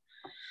proposal.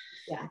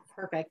 Yeah,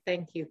 perfect.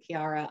 Thank you,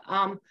 Kiara.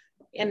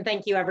 And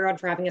thank you everyone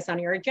for having us on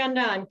your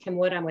agenda. I'm Kim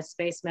Wood, I'm with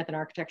Space Smith and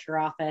Architecture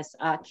Office.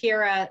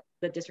 Kiara,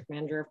 the district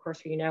manager, of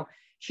course, you know,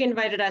 she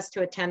invited us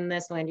to attend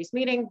this land use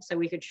meeting so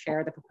we could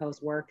share the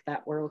proposed work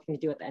that we're looking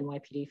to do at the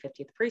NYPD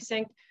 50th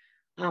Precinct.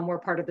 We're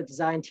part of the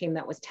design team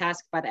that was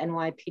tasked by the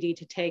NYPD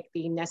to take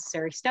the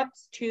necessary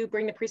steps to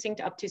bring the precinct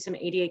up to some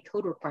ADA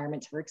code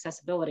requirements for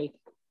accessibility.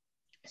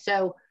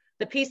 So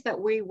the piece that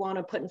we want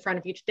to put in front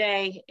of you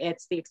today,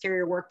 it's the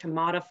exterior work to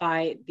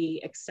modify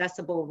the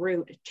accessible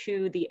route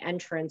to the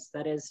entrance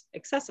that is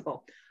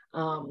accessible.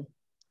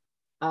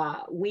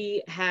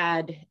 We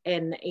had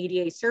an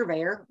ADA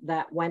surveyor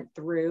that went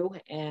through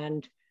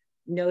and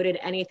noted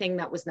anything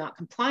that was not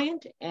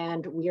compliant,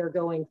 and we are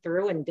going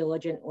through and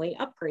diligently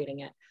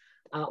upgrading it.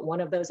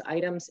 One of those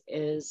items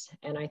is,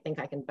 and I think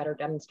I can better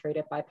demonstrate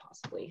it by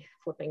possibly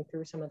flipping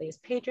through some of these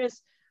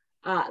pages.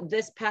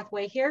 This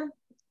pathway here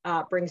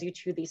brings you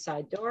to the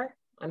side door.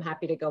 I'm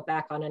happy to go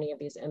back on any of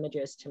these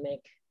images to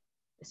make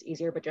this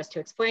easier, but just to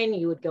explain,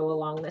 you would go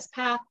along this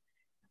path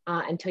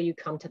until you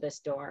come to this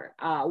door.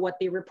 What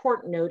the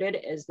report noted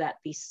is that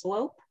the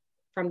slope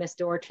from this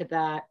door to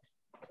that,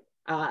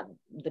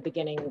 the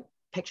beginning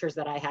pictures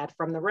that I had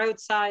from the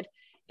roadside,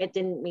 it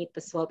didn't meet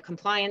the slope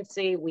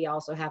compliancy. We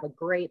also have a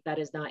grate that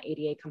is not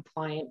ADA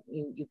compliant.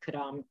 You could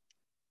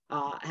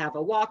have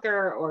a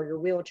walker or your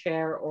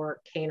wheelchair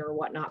or cane or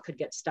whatnot could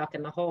get stuck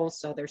in the hole.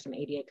 So there's some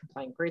ADA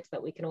compliant grates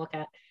that we can look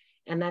at.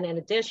 And then in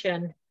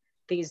addition,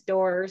 these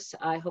doors,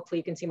 hopefully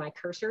you can see my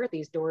cursor,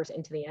 these doors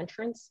into the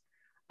entrance.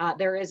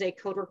 There is a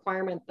code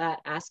requirement that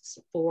asks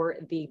for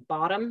the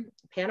bottom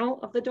panel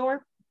of the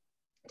door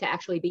to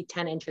actually be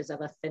 10 inches of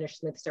a finished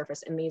smooth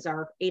surface, and these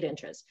are 8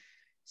 inches.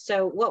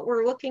 So what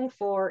we're looking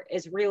for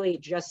is really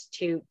just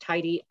to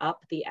tidy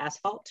up the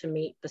asphalt to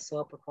meet the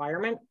slope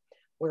requirement.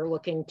 We're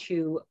looking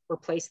to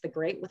replace the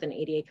grate with an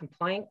ADA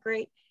compliant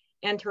grate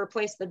and to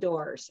replace the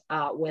doors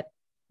with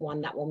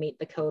one that will meet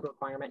the code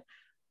requirement.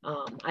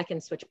 I can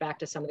switch back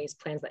to some of these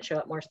plans that show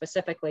it more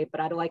specifically, but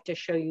I'd like to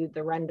show you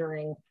the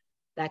rendering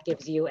that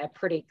gives you a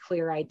pretty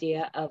clear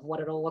idea of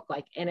what it'll look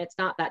like. And it's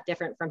not that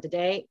different from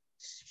today.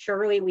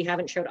 Surely we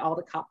haven't showed all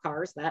the cop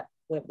cars that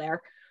live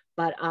there,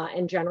 but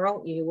in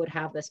general, you would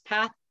have this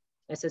path.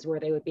 This is where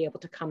they would be able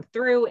to come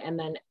through and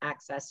then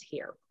access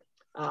here.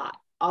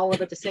 All of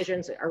the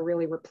decisions are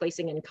really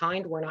replacing in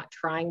kind. We're not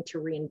trying to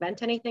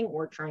reinvent anything.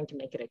 We're trying to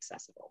make it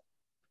accessible.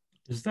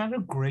 Is that a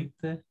grate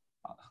there?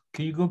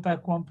 Can you go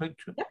back one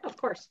picture? Yeah, of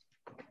course.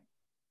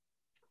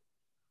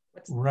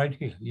 Right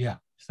here, yeah.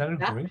 Is that a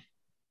grate?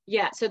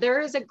 Yeah, so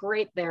there is a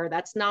grate there.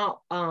 That's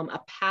not a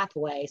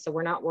pathway, so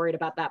we're not worried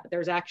about that, but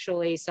there's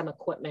actually some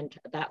equipment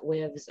that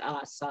lives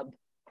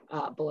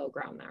below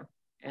ground there.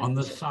 And on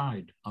the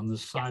side of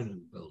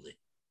the building.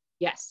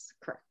 Yes,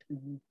 correct.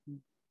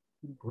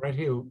 Right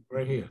here,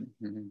 right here.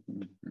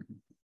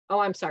 Oh,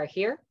 I'm sorry,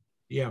 here?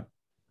 Yeah.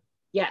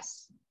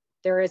 Yes,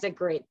 there is a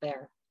grate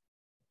there.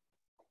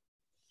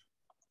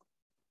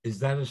 Is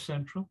that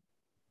essential?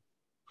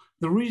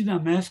 The reason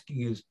I'm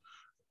asking is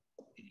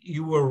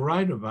you were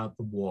right about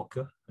the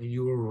walker and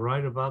you were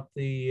right about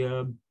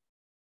the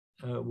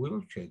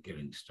wheelchair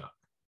getting stuck.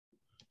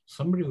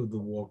 Somebody with the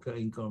walker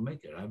ain't gonna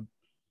make it.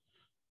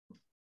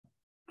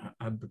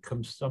 I've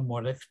become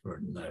somewhat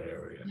expert in that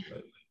area.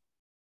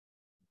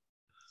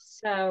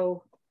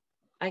 So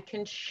I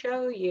can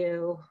show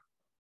you,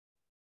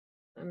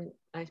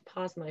 I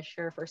paused my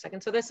share for a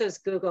second. So this is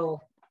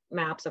Google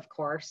Maps, of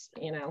course,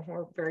 you know,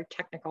 we're very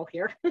technical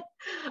here.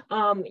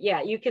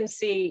 Yeah, you can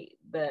see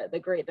the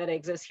grate that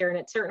exists here, and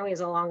it certainly is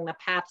along the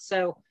path.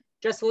 So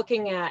just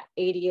looking at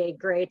ADA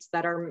grates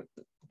that are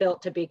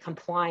built to be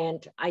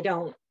compliant, I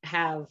don't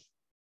have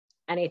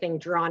anything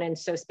drawn in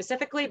so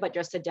specifically, but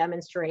just to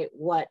demonstrate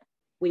what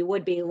we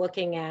would be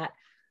looking at.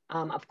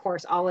 Of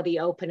course, all of the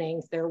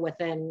openings, they're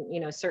within, you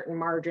know, certain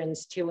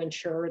margins to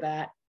ensure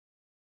that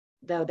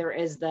though there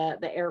is the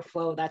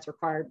airflow that's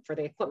required for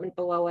the equipment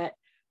below it,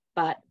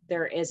 but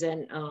there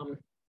isn't,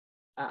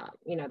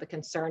 you know, the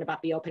concern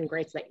about the open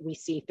grates that we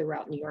see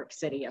throughout New York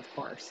City, of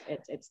course.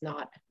 It's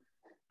not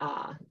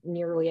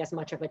nearly as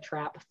much of a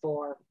trap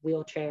for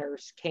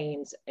wheelchairs,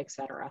 canes,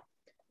 etc.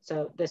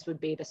 So this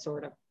would be the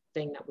sort of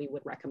thing that we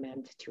would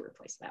recommend to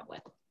replace that with.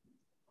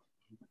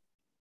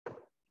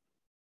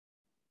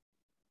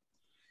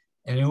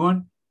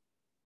 Anyone?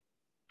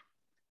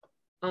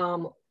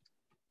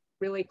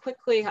 Really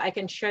quickly, I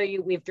can show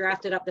you, we've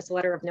drafted up this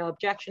letter of no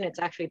objection. It's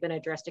actually been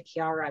addressed to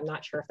Kiara. I'm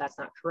not sure if that's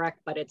not correct,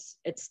 but it's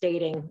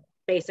stating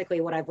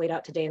basically what I've laid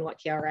out today and what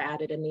Kiara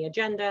added in the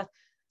agenda.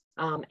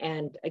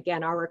 And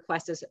again, our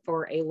request is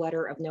for a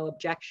letter of no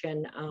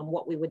objection.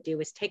 What we would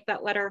do is take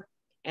that letter,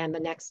 and the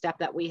next step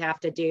that we have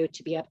to do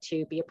to be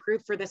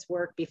approved for this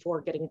work before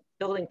getting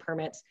building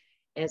permits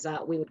is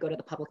we would go to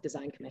the Public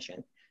Design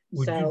Commission.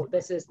 So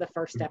this is the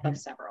first step of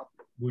several.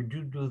 Would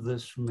you do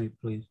this for me,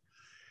 please?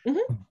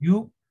 Mm-hmm.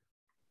 You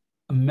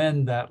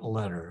amend that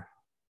letter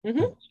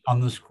on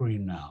the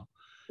screen now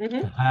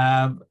to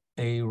have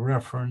a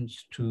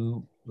reference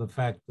to the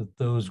fact that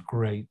those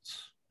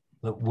grates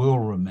that will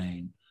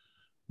remain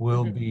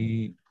will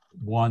be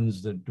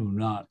ones that do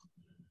not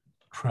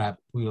trap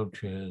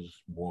wheelchairs,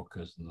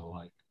 walkers, and the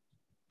like.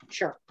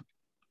 Sure.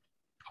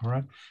 All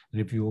right.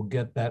 And if you will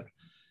get that,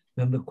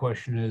 then the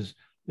question is,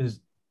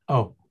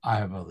 oh, I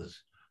have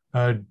others.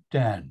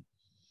 Dan.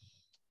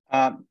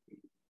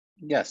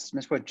 Yes,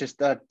 Ms. Wood, just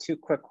 2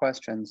 quick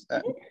questions.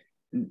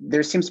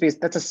 There seems to be,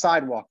 that's a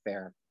sidewalk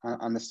there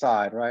on the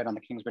side, right? On the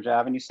Kingsbridge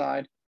Avenue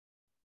side.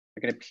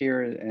 Like it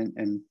appears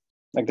and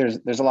like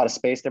there's a lot of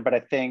space there, but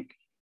I think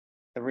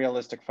the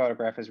realistic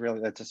photograph is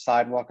really, that's a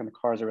sidewalk and the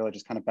cars are really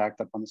just kind of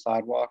backed up on the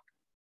sidewalk.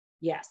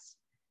 Yes.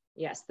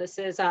 Yes, this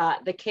is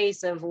the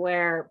case of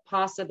where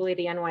possibly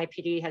the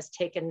NYPD has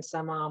taken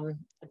some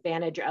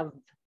advantage of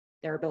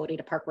their ability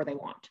to park where they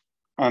want.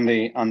 On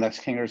the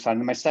Kingsbridge side.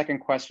 And my second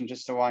question,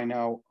 just so I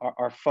know,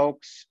 are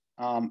folks,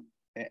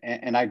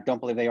 and I don't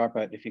believe they are,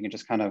 but if you can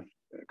just kind of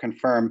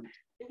confirm,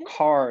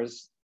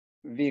 cars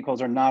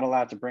vehicles are not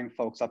allowed to bring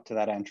folks up to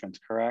that entrance,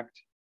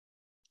 correct?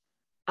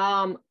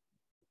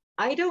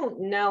 I don't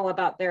know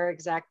about their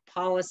exact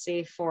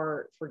policy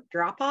for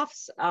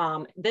drop-offs.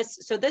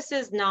 This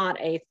is not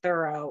a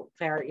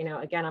thoroughfare. You know,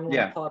 again, I'm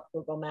going to pull up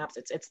Google Maps.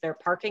 It's their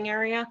parking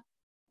area.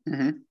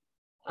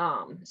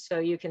 Mm-hmm. So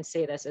you can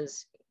see this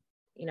is,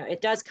 you know,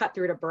 it does cut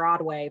through to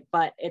Broadway,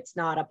 but it's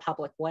not a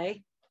public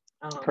way.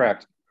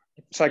 Correct.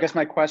 So I guess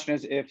my question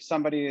is, if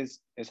somebody is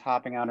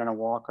hopping out in a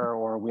walker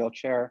or a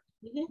wheelchair,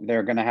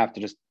 they're going to have to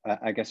just,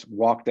 I guess,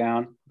 walk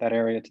down that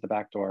area to the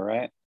back door,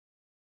 right?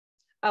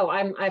 Oh,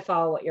 I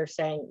follow what you're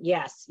saying.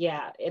 Yes,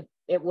 yeah,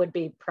 it would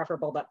be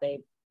preferable that they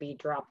be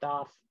dropped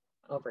off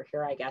over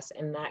here, I guess,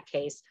 in that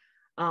case.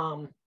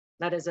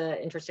 That is an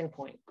interesting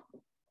point.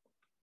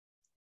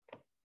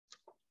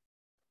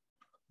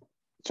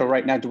 So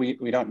right now,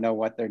 we don't know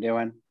what they're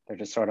doing? They're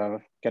just sort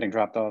of getting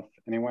dropped off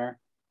anywhere?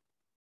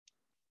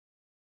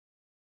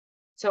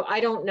 So I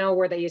don't know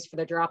where they use for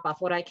the drop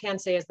off. What I can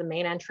say is the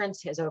main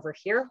entrance is over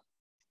here.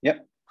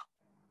 Yep.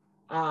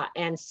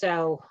 And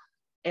so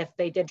if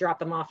they did drop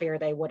them off here,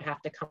 they would have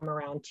to come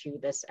around to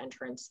this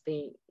entrance.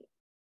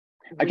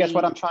 I guess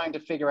what I'm trying to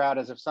figure out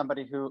is if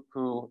somebody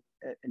who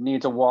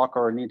needs a walker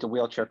or needs a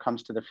wheelchair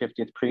comes to the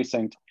 50th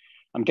precinct,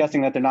 I'm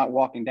guessing that they're not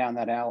walking down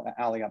that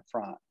alley up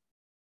front.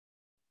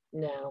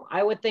 No,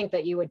 I would think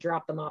that you would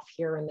drop them off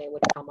here and they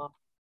would come up.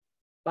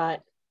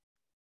 But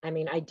I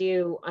mean, I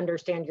do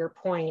understand your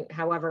point.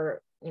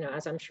 However, you know,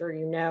 as I'm sure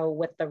you know,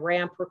 with the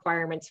ramp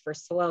requirements for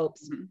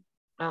slopes,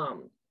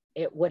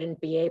 it wouldn't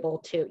be able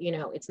to, you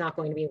know, it's not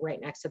going to be right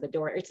next to the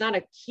door. It's not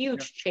a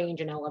huge change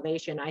in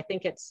elevation. I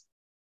think it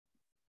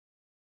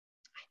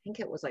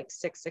was like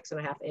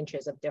 6.5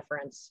 inches of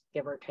difference,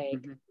 give or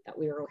take, that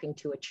we were looking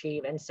to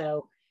achieve. And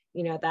so,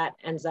 you know, that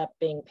ends up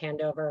being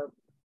panned over,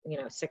 you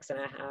know,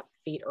 6.5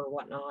 feet or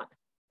whatnot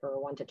for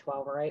 1 to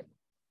 12, right?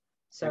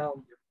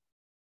 So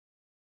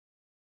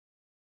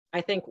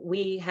I think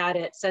we had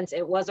it, since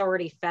it was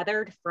already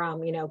feathered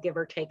from, you know, give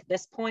or take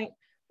this point,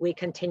 we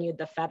continued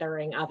the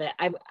feathering of it.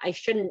 I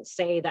shouldn't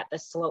say that the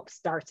slope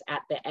starts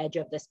at the edge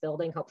of this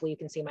building. Hopefully you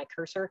can see my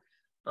cursor.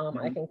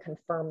 I can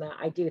confirm that.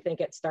 I do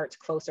think it starts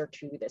closer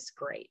to this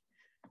grate.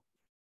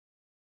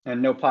 And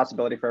no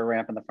possibility for a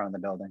ramp in the front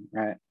of the building,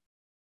 right?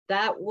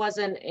 That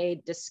wasn't a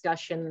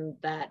discussion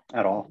that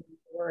at all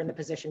we're in the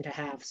position to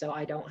have. So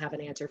I don't have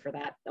an answer for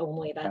that.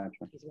 Only that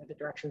these were the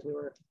directions we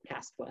were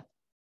tasked with.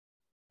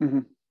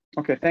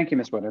 Okay, thank you,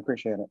 Ms. Wood. I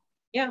appreciate it.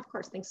 Yeah, of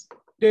course. Thanks.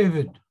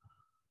 David.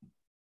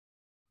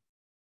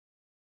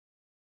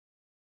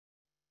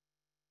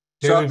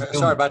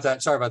 Sorry about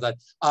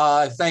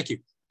that. Thank you.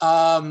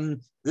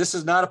 This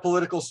is not a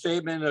political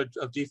statement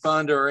of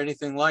defund or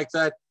anything like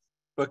that,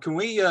 but can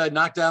we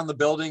knock down the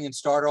building and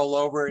start all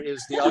over? It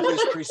is the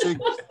ugliest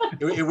precinct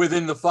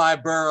within the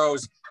 5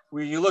 boroughs.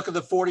 When you look at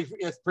the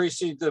 40th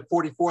precinct, the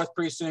 44th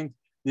precinct,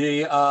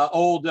 the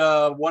old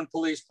One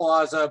Police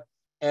Plaza,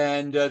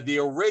 and the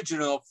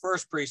original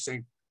 1st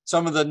precinct,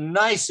 some of the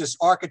nicest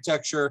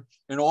architecture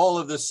in all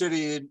of the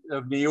city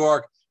of New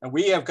York. And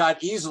we have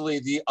got easily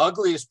the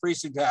ugliest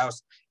precinct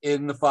house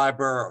in the 5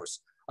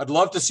 boroughs. I'd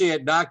love to see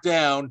it knocked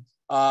down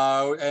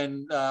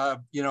and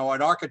you know,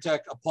 an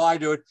architect apply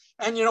to it.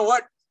 And you know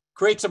what?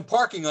 Create some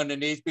parking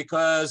underneath,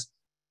 because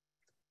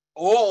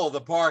all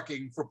the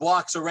parking for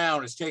blocks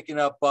around is taken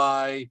up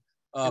by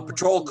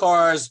patrol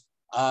cars,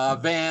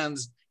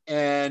 vans,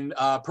 and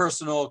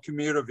personal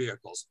commuter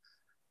vehicles.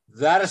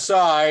 That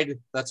aside,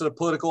 that's a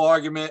political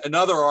argument,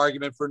 another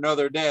argument for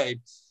another day.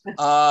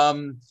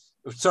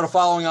 Sort of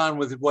following on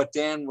with what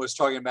Dan was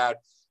talking about.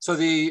 So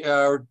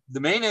the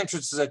main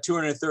entrance is at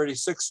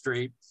 236th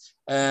Street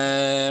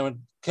and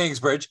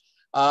Kingsbridge.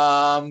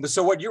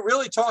 So what you're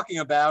really talking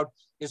about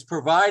is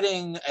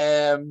providing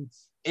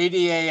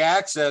ADA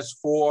access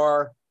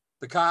for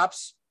the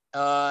cops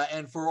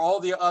and for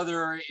all the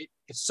other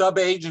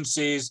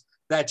sub-agencies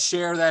that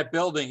share that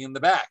building in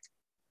the back.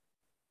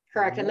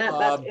 Correct, and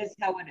that is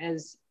how it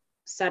is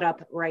set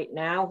up right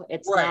now.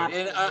 It's right, not,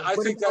 and I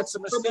think that's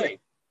a mistake.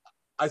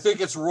 I think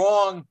it's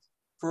wrong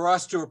for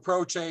us to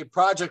approach a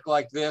project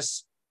like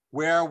this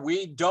where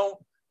we don't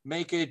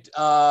make it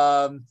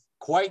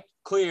quite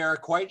clear,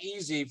 quite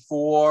easy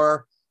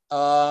for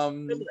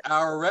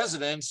our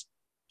residents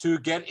to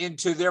get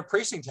into their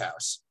precinct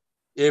house.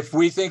 If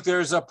we think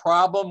there's a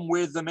problem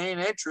with the main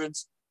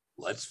entrance,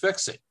 let's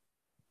fix it.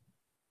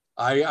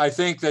 I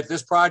think that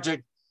this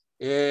project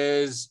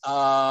is,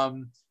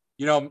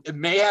 you know, it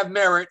may have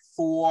merit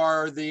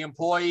for the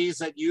employees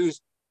that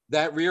use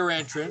that rear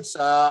entrance.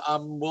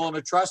 I'm willing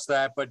to trust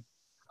that, but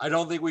I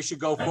don't think we should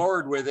go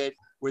forward with it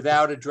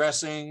without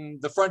addressing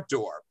the front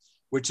door,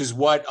 which is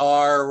what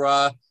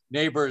our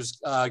neighbors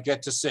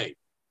get to see.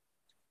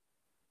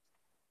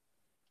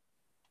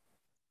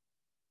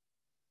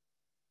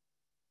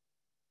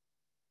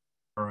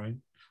 All right,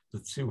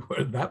 let's see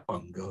where that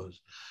one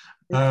goes.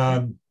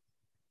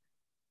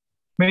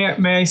 May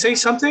I say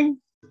something?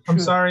 I'm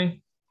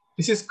sorry.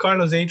 This is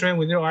Carlos Adrian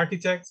with New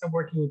Architects. I'm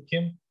working with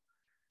Kim.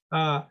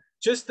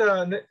 just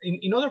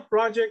in other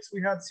projects,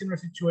 we had similar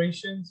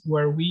situations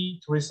where to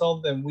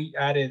resolve them, we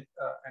added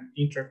an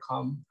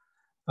intercom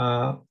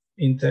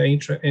in the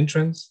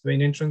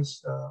main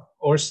entrance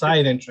or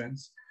side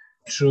entrance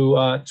to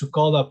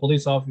call the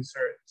police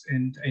officers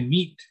and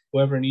meet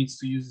whoever needs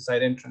to use the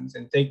side entrance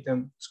and take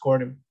them,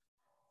 escort them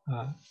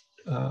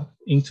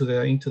into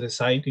the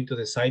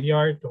side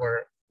yard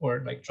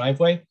or like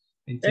driveway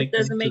and take That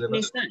doesn't them make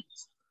any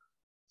sense.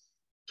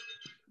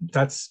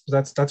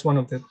 That's one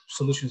of the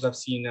solutions I've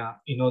seen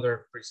in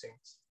other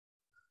precincts.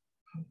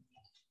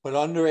 But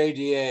under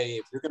ADA,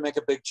 if you're gonna make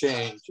a big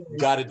change, you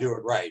got to do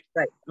it right.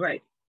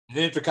 Right.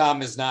 The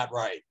intercom is not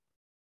right.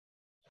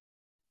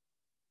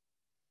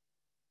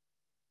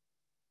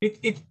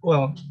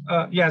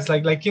 Yes,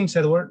 like Kim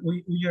said,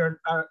 we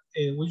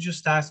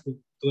just tasked with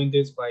doing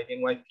this by the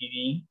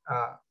NYPD.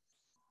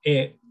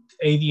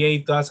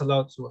 ADA does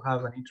allow to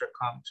have an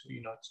intercom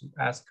to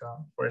ask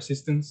for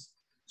assistance.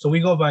 So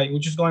we're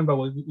just going by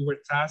what we were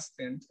tasked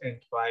and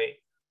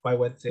by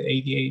what the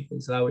ADA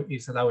is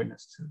allowing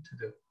us to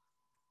do.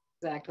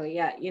 Exactly.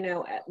 Yeah.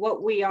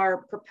 What we are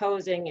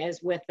proposing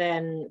is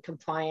within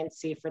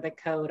compliancy for the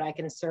code. I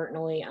can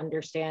certainly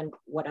understand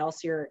what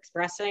else you're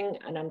expressing.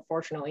 And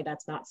unfortunately,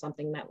 that's not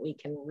something that we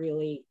can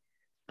really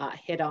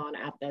hit on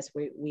at this.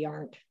 We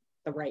aren't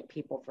the right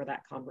people for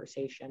that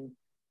conversation.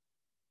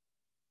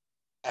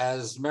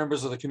 As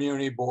members of the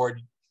community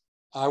board,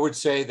 I would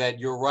say that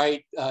you're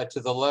right to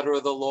the letter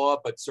of the law,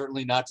 but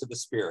certainly not to the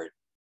spirit.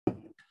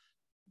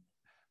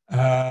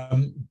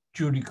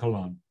 Judy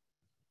Colon.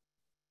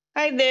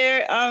 Hi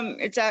there.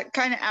 It's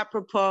kind of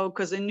apropos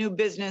because in new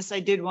business, I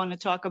did want to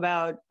talk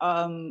about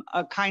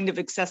a kind of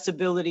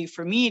accessibility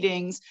for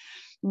meetings,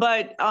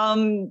 but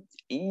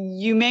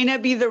you may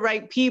not be the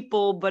right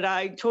people, but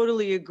I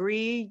totally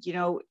agree,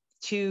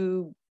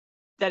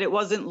 that it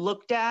wasn't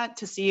looked at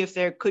to see if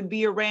there could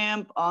be a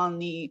ramp on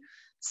the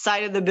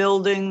side of the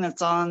building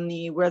that's on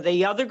where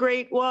the other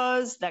grate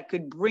was that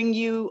could bring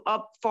you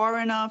up far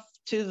enough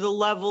to the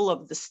level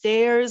of the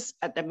stairs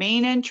at the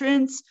main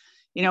entrance.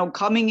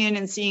 Coming in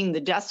and seeing the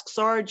desk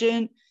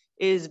sergeant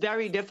is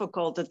very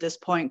difficult at this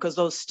point because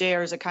those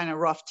stairs are kind of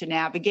rough to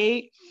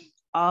navigate.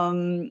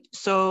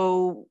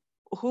 So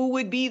who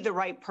would be the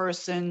right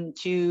person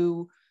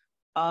to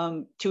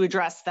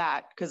address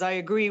that? Because I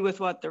agree with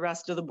what the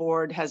rest of the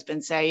board has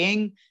been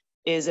saying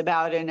is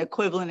about an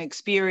equivalent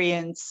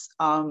experience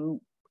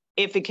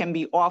if it can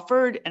be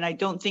offered. And I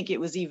don't think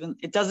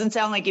it doesn't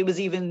sound like it was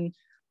even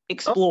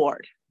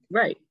explored.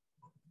 Right.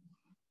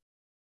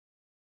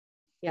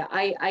 Yeah,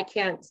 I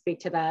can't speak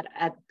to that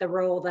at the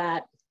role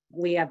that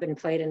we have been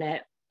played in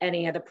it.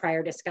 Any of the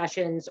prior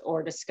discussions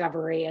or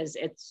discovery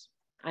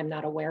I'm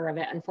not aware of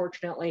it,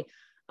 unfortunately.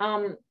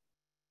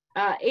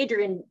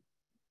 Adrian,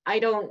 I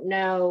don't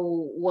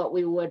know what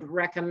we would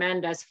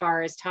recommend as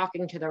far as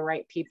talking to the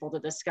right people to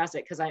discuss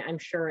it, because I'm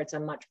sure it's a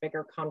much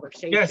bigger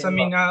conversation. Yes, I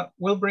mean,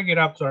 we'll bring it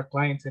up to our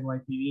clients in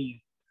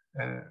NYPD.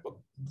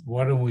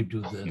 Why don't we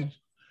do this?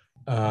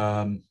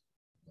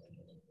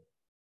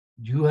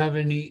 Do you have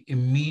any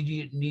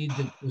immediate need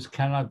that this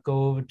cannot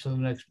go over to the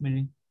next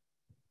meeting?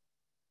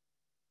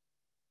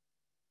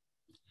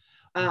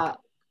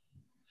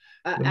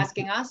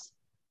 Asking us?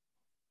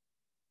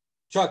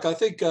 Chuck, I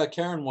think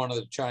Karen wanted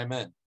to chime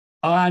in.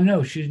 Oh, I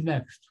know, she's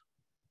next.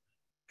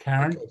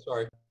 Karen? Okay,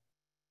 sorry.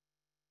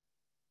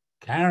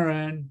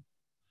 Karen,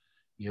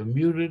 you're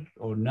muted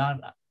or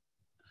not?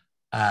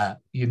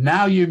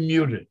 You're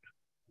muted.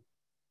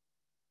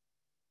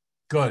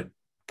 Good.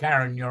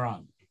 Karen, you're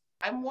on.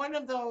 I'm one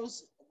of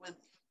those with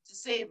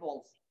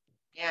disabled,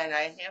 and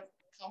I have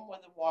come with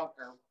a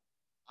walker.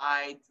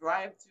 I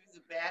drive through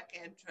the back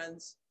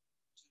entrance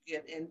to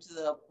get into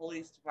the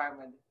police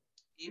department,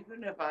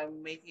 even if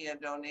I'm making a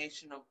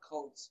donation of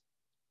coats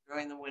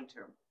during the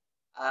winter.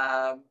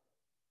 I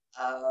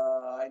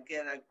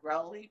get a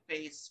growly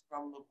face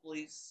from the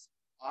police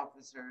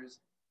officers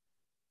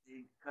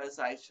because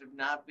I should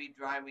not be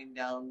driving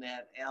down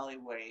that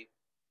alleyway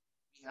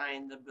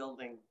behind the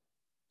building.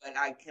 But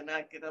I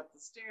cannot get up the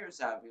stairs,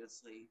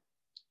 obviously.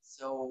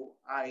 So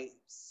I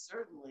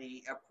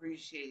certainly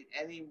appreciate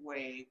any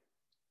way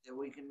that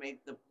we can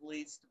make the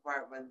police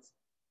department's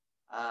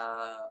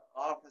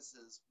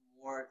offices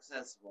more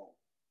accessible.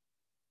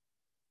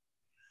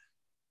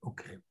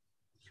 Okay.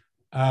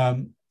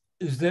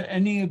 Is there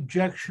any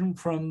objection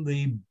from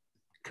the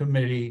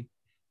committee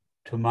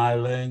to my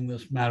laying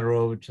this matter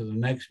over to the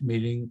next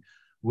meeting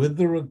with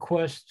the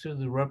request to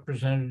the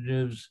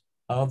representatives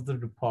of the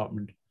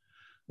department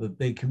that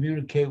they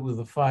communicate with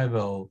the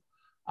 5L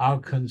our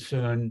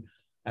concern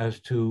as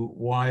to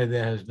why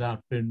there has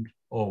not been,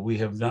 or we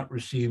have not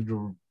received a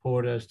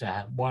report as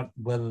to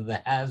whether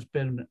there has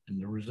been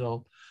the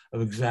result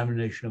of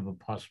examination of a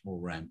possible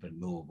ramp in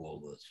lieu of all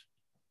this.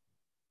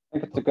 I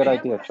think it's a good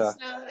idea, Chuck.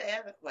 It's not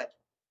adequate.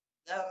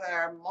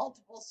 There are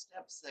multiple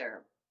steps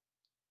there.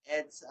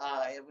 It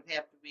would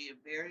have to be a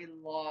very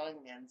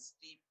long and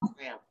steep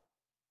ramp.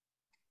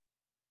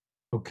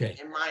 Okay.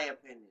 In my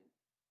opinion.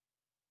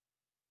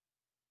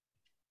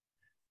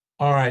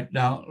 All right,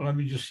 now let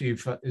me just see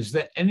if, is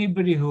there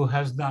anybody who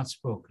has not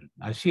spoken?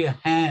 I see a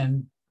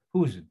hand.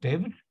 Who is it,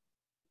 David?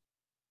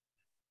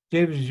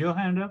 David, is your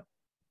hand up?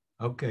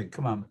 Okay,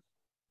 come on.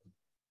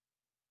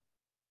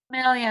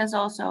 Amelia's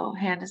also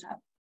hand is up.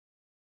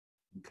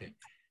 Okay,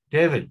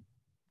 David.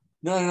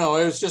 No,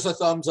 it was just a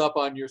thumbs up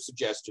on your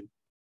suggestion.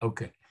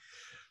 Okay,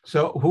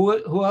 so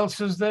who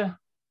else is there?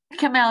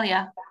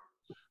 Camellia.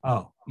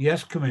 Oh,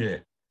 yes,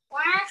 Camellia.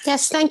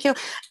 Yes, thank you.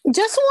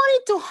 Just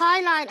wanted to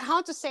highlight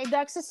how to say the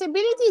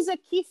accessibility is a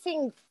key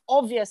thing,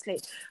 obviously.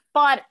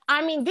 But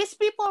I mean, these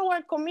people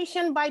were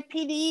commissioned by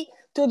PD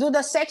to do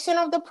the section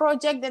of the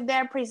project that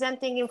they're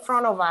presenting in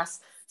front of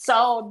us.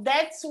 So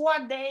that's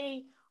what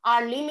they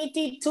are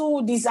limited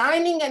to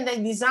designing, and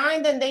they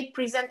designed and they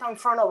present in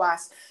front of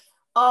us.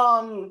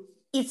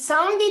 It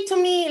sounded to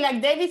me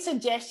like David's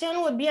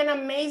suggestion would be an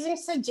amazing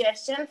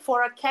suggestion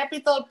for a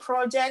capital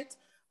project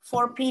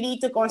for PD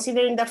to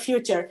consider in the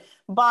future.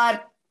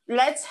 But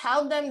let's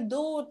help them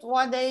do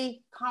what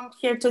they come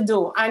here to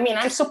do. I mean,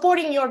 I'm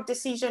supporting your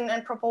decision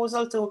and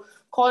proposal to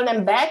call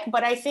them back,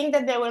 but I think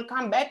that they will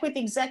come back with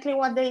exactly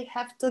what they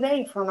have today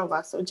in front of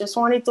us. So just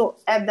wanted to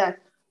add that.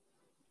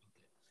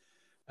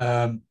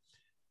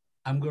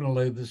 I'm going to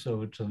lay this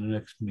over to the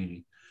next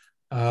meeting.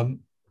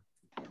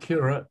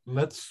 Kira,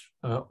 let's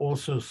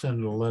also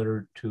send a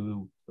letter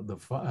to the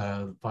 50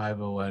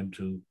 and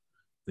to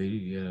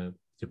the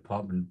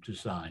department to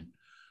sign,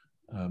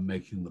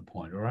 making the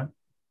point, all right?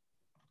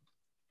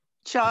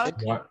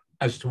 Chuck?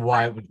 As to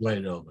why it was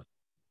laid over.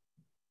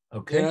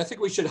 Okay. And I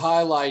think we should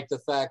highlight the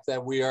fact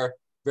that we are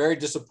very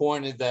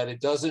disappointed that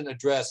it doesn't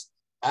address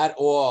at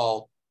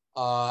all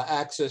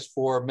access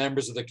for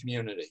members of the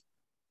community.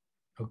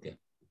 Okay.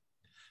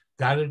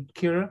 Got it,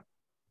 Kira?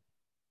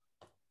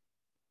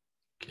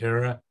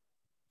 Kira?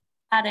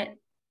 Got it.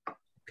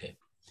 Okay.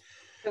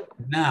 So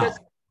now. just,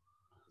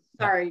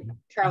 sorry,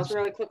 Charles,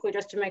 really quickly,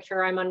 just to make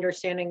sure I'm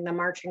understanding the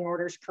marching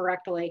orders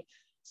correctly.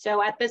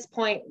 So at this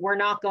point, we're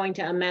not going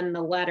to amend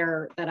the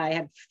letter that I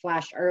had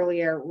flashed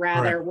earlier.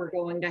 Rather, Correct. we're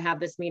going to have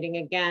this meeting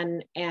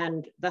again.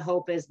 And the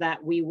hope is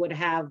that we would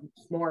have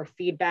more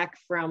feedback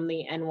from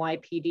the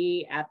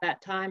NYPD at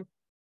that time.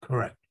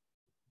 Correct.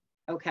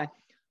 Okay.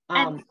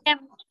 And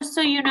just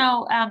so you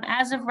know,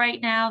 as of right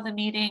now, the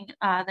meeting,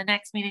 the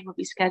next meeting will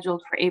be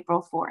scheduled for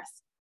April 4th.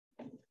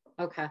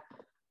 Okay.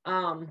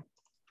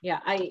 Yeah,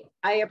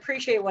 I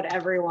appreciate what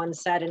everyone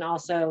said, and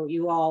also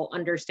you all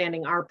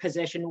understanding our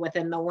position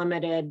within the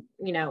limited,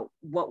 you know,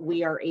 what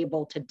we are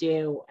able to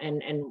do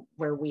and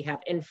where we have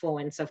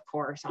influence, of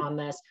course, on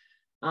this.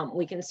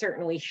 We can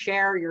certainly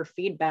share your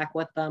feedback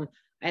with them.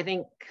 I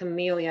think,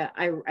 Camellia,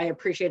 I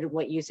appreciated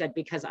what you said,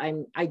 because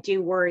I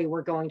do worry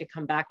we're going to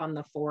come back on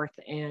the 4th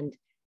and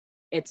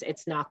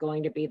it's not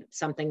going to be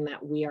something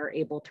that we are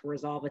able to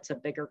resolve. It's a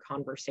bigger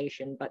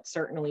conversation, but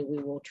certainly we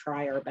will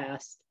try our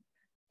best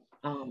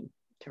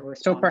to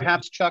respond. So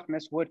perhaps, Chuck,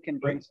 Ms. Wood can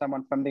bring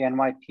someone from the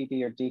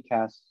NYPD or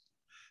DCAS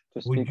to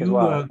Would speak you, as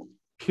well.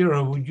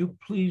 Kira, would you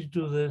please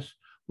do this?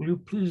 Will you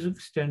please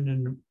extend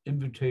an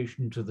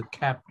invitation to the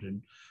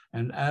captain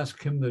and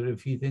ask him that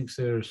if he thinks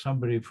there is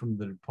somebody from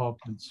the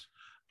department's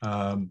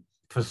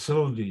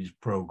facilities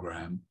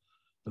program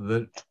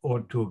that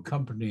ought to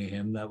accompany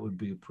him, that would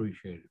be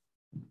appreciated.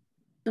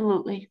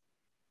 Absolutely.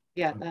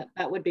 Yeah,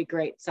 that would be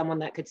great. Someone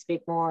that could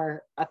speak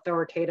more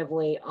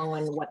authoritatively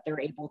on what they're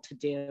able to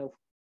do,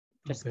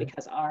 just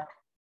because our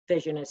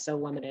vision is so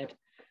limited.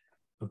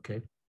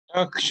 Okay.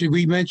 Should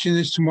we mention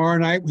this tomorrow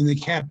night when the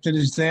captain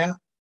is there?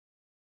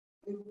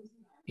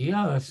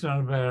 Yeah, that's not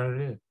a bad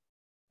idea.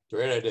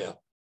 Great idea.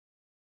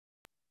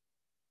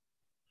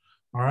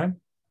 All right.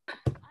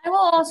 I will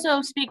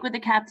also speak with the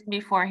captain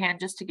beforehand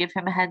just to give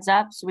him a heads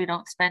up so we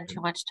don't spend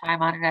too much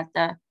time on it at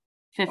the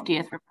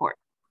 50th report.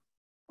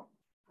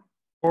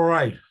 All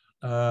right.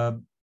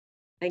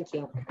 Thank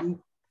you.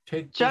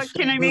 Take Chuck,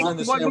 can I make one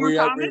more we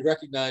comment?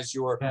 recognize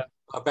your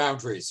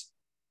boundaries.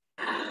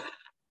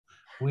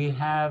 We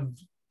have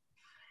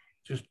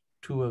just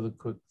two other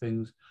quick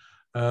things.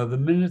 The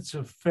minutes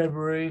of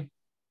February,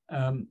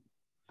 I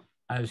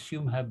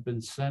assume, have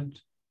been sent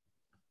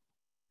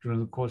during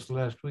the course of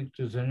last week.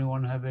 Does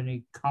anyone have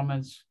any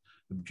comments,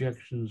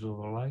 objections, or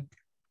the like?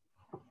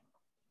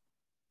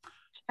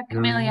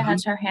 Camellia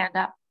has her hand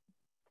up.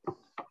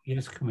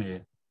 Yes,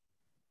 Camellia.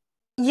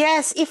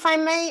 Yes, if I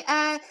may,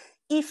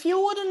 if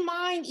you wouldn't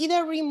mind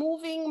either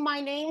removing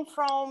my name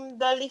from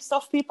the list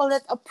of people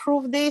that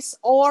approve this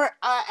or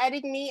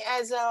adding me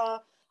as a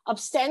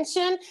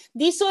abstention.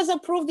 This was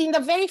approved in the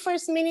very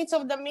first minutes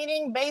of the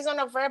meeting based on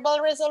a verbal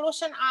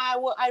resolution.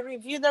 I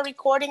reviewed the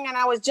recording and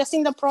I was just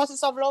in the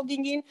process of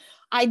logging in.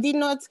 I did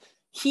not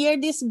hear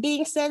this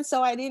being said,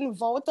 so I didn't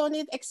vote on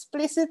it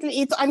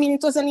explicitly. It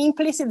was an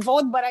implicit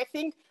vote, but I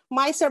think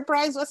my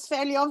surprise was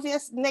fairly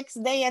obvious next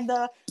day at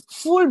the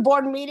full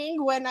board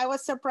meeting when I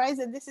was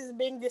surprised that this is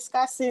being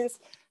discussed, since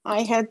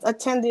I had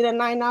attended a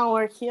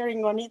 9-hour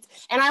hearing on it.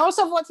 And I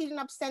also voted in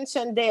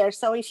abstention there.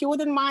 So if you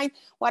wouldn't mind,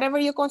 whatever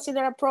you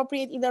consider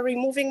appropriate, either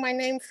removing my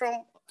name from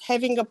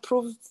having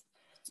approved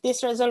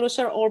this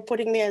resolution or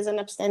putting me as an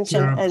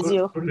abstention Kira, as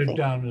you put it think.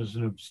 down as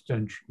an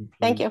abstention, please.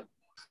 Thank you.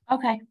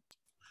 Okay.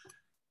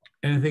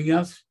 Anything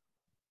else?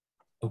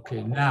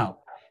 Okay, now,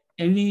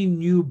 any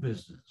new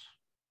business?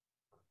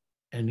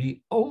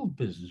 Any old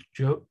business?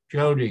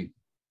 Jody,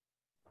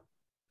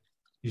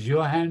 is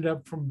your hand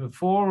up from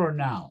before or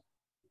now?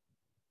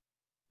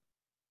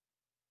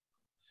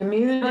 You're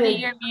muted. Jody,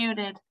 you're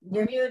muted.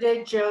 You're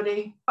muted,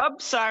 Jody. Oh,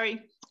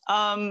 sorry.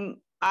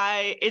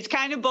 It's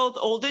kind of both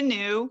old and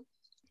new.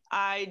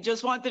 I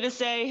just wanted to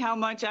say how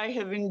much I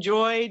have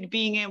enjoyed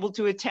being able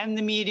to attend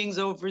the meetings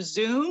over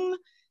Zoom.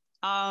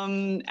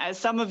 As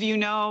some of you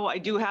know, I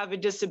do have a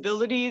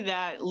disability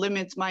that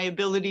limits my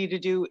ability to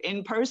do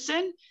in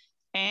person.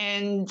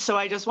 And so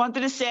I just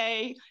wanted to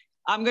say,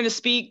 I'm going to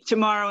speak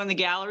tomorrow in the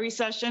gallery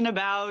session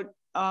about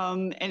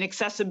an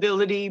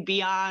accessibility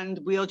beyond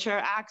wheelchair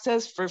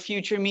access for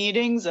future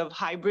meetings of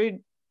hybrid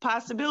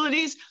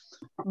possibilities.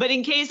 But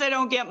in case I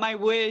don't get my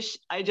wish,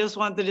 I just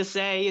wanted to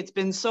say it's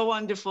been so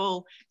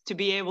wonderful to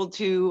be able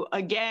to,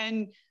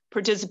 again,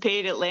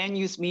 participate at land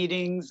use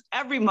meetings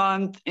every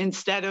month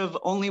instead of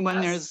only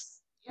when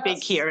there's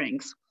big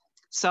hearings.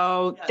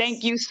 So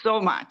thank you so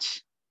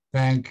much.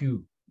 Thank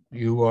you.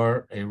 You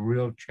are a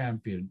real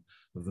champion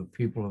of the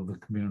people of the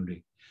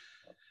community.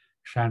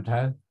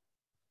 Chantal?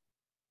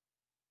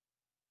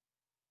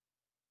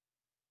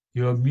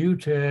 You're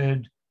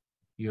muted.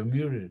 You're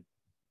muted.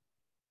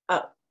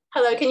 Oh,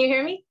 hello, can you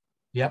hear me?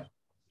 Yep.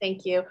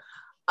 Thank you.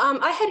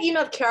 I had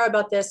emailed Kara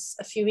about this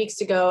a few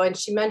weeks ago, and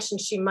she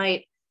mentioned she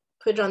might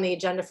put it on the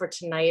agenda for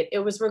tonight. It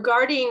was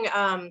regarding,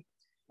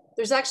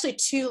 there's actually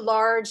 2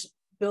 large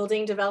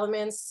building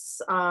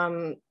developments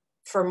planned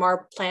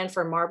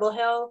for Marble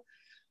Hill.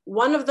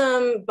 One of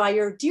them by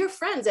your dear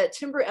friends at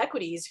Timber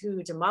Equities,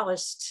 who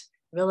demolished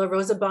Villa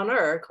Rosa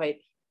Bonheur quite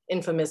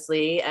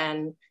infamously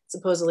and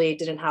supposedly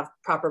didn't have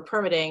proper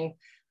permitting.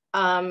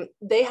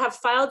 They have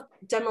filed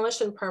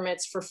demolition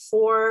permits for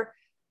 4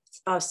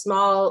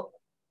 small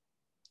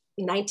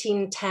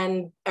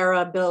 1910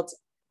 era built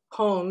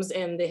homes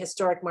in the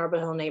historic Marble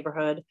Hill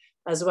neighborhood,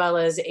 as well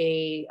as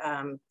a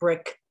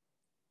brick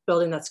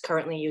building that's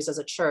currently used as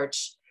a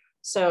church.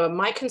 So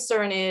my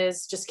concern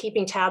is just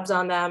keeping tabs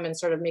on them and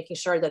sort of making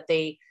sure that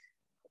they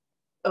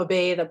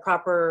obey the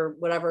proper,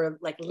 whatever,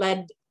 like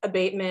lead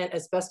abatement,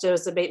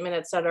 asbestos abatement,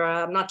 et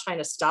cetera. I'm not trying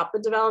to stop the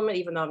development,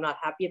 even though I'm not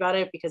happy about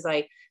it, because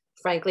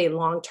frankly,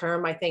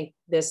 long-term, I think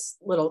the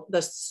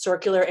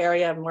circular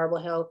area of Marble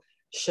Hill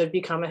should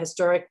become a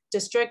historic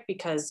district,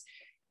 because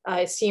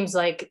it seems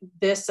like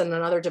this and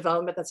another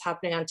development that's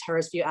happening on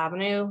Terrace View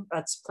Avenue,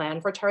 that's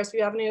planned for Terrace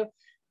View Avenue.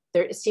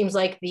 It seems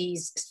like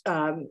these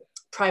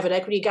private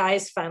equity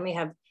guys finally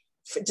have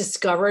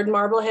discovered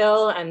Marble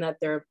Hill, and that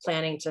they're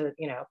planning to,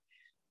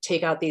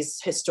 take out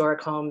these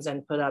historic homes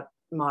and put up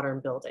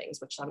modern buildings,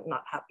 which I'm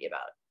not happy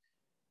about.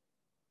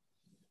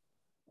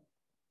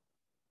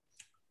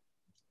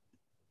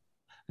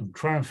 I'm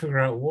trying to figure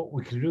out what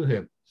we can do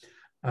here.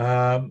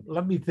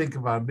 Let me think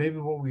about it. Maybe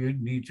what we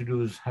need to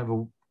do is have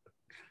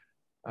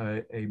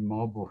a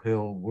Marble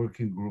Hill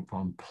working group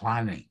on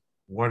planning,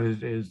 what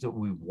it is that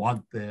we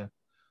want there,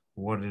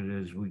 what it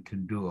is we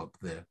can do up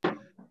there.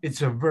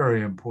 It's a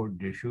very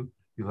important issue.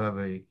 You have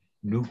a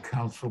new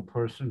council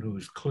person who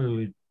is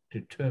clearly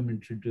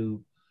determined to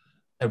do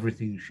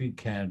everything she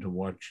can to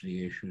watch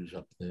the issues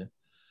up there.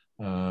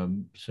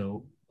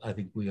 So I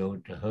think we owe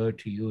it to her,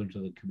 to you, and to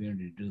the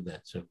community to do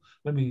that. So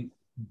let me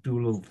do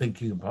a little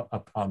thinking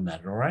upon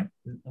that, all right?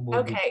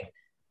 Okay.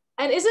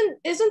 And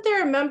isn't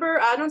there a member,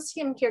 I don't see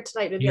him here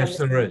tonight. Maybe yes,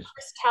 there is.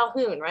 Chris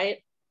Calhoun, right?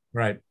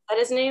 Right. Is that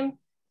his name?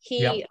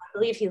 Yep. I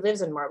believe he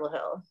lives in Marble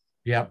Hill.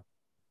 Yep.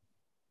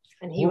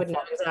 And he would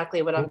know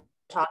exactly what I'm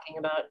talking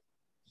about.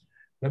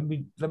 Let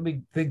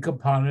me think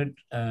upon it,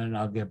 and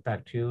I'll get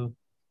back to you.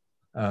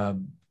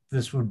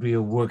 This would be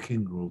a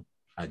working group,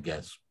 I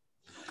guess.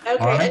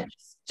 Okay, right. And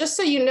just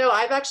so you know,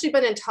 I've actually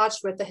been in touch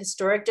with the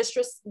Historic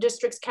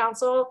Districts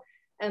Council,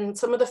 and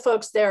some of the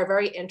folks there are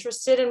very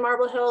interested in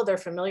Marble Hill. They're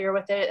familiar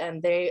with it,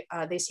 and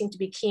they seem to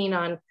be keen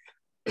on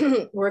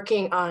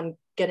working on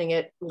getting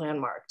it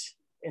landmarked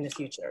in the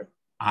future.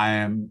 I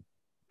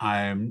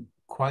am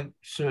quite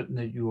certain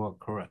that you are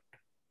correct.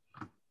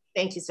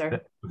 Thank you, sir.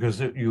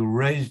 Because you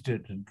raised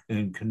it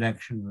in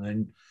connection,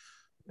 and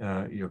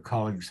then your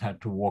colleagues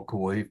had to walk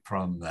away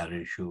from that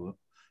issue.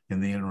 In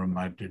the interim,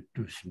 I did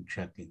do some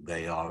checking.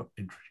 They are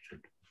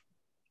interested.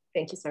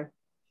 Thank you, sir.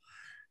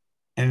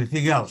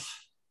 Anything else?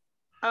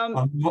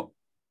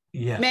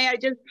 Yes. May I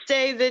just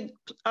say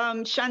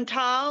that,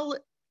 Chantal,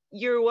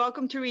 you're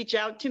welcome to reach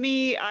out to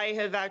me. I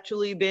have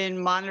actually been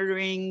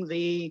monitoring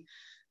the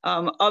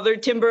other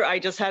timber. I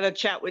just had a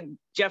chat with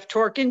Jeff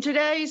Torkin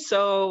today,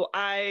 so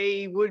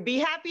I would be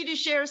happy to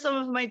share some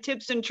of my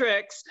tips and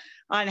tricks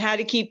on how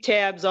to keep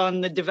tabs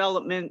on the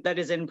development that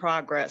is in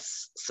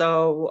progress.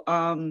 So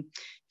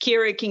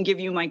Kira can give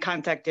you my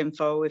contact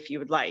info if you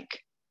would like.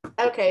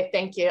 Okay,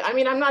 thank you. I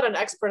mean, I'm not an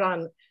expert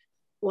on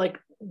like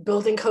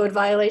building code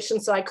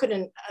violations. So I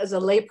couldn't, as a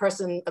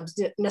layperson,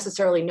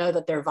 necessarily know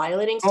that they're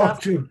violating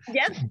stuff.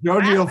 Yes,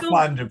 Jody will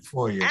find it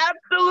for you.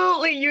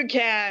 Absolutely, you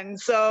can.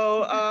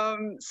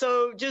 So,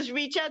 so just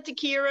reach out to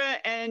Kira,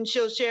 and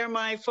she'll share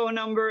my phone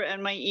number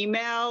and my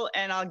email,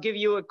 and I'll give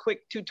you a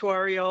quick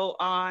tutorial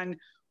on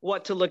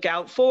what to look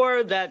out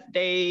for that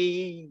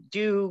they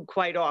do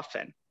quite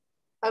often.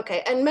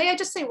 Okay, and may I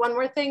just say one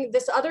more thing?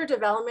 This other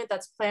development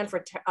that's planned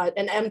for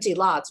an empty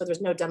lot, so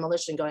there's no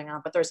demolition going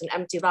on, but there's an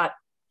empty lot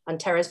on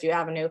Terrace View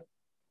Avenue.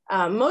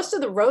 Most of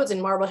the roads in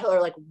Marble Hill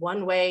are like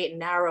one-way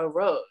narrow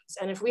roads.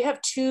 And if we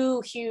have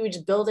two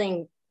huge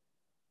building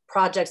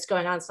projects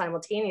going on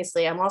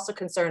simultaneously, I'm also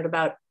concerned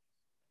about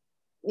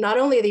not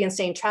only the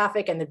insane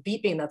traffic and the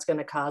beeping that's going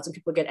to cause when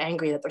people get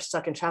angry that they're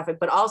stuck in traffic,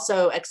 but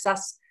also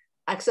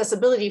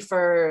accessibility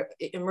for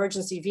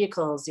emergency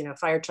vehicles, you know,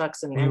 fire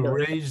trucks and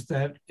ambulances. We raised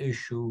that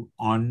issue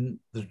on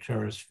the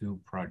Terrace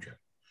View project.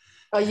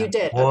 Oh, you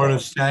did? Board Okay.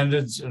 of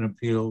Standards and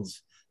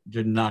Appeals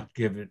did not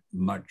give it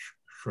much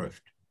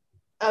shrift.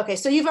 Okay,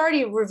 so you've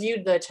already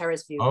reviewed the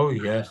Terrace View. Oh,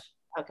 yes.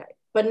 Okay,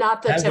 but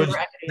not the timber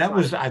equity That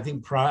was, one. I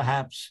think,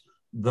 perhaps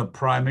the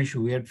prime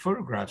issue. We had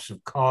photographs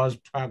of cars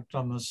parked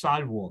on the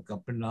sidewalk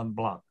up and down the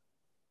block.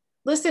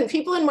 Listen,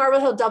 people in Marble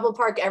Hill double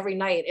park every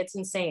night. It's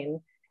insane.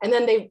 And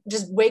then they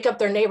just wake up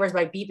their neighbors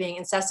by beeping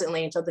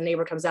incessantly until the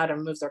neighbor comes out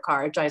and moves their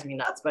car. It drives me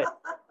nuts, but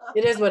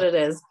it is what it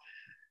is.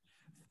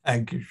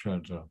 Thank you,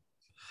 Chantal.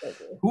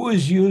 Who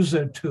is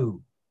user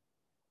 2?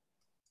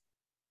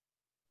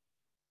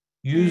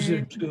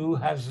 User 2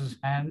 has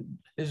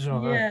his or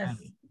her Yes,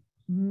 hand.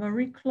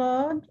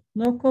 Marie-Claude,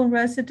 local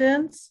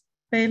residents,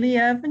 Bailey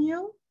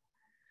Avenue.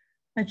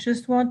 I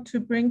just want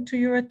to bring to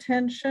your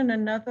attention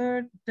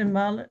another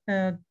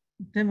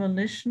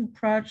demolition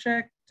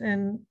project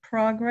in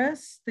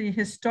progress, the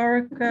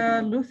historic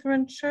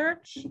Lutheran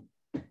Church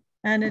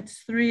and its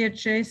 3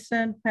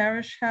 adjacent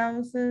parish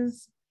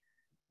houses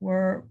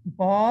were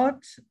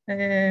bought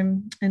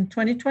in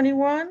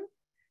 2021,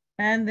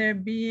 and they're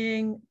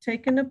being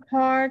taken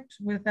apart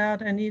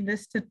without any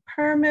listed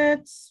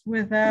permits,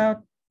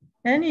 without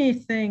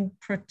anything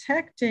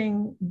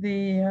protecting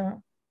the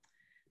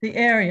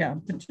area.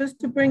 But just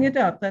to bring it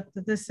up, that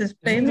this is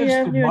Bailey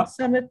Avenue and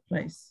Summit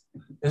Place.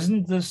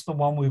 Isn't this the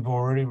one we've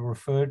already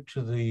referred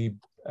to the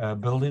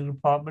building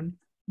department?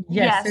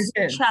 Yes,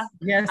 it is. Chuck.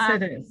 Yes,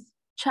 it is.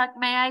 Chuck,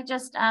 may I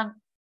just,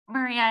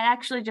 Marie, I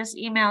actually just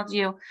emailed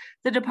you.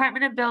 The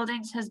Department of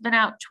Buildings has been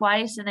out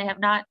twice and they have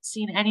not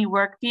seen any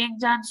work being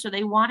done. So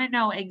they want to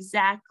know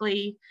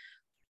exactly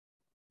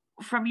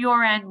from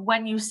your end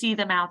when you see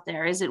them out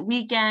there. Is it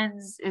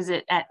weekends? Is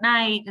it at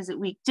night? Is it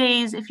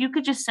weekdays? If you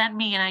could just send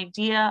me an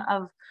idea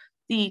of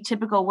the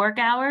typical work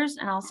hours,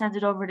 and I'll send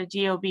it over to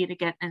DOB to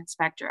get an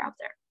inspector out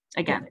there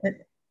again.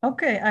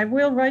 Okay, I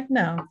will right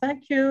now.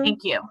 Thank you.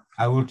 Thank you.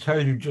 I will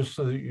tell you just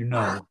so that you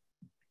know,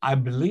 I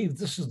believe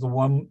this is the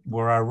one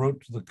where I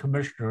wrote to the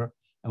commissioner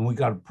and we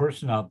got a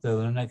person out there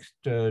the next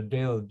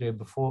day or the day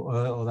before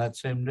or that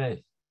same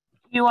day.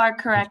 You are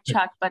correct,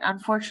 Chuck, but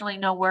unfortunately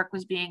no work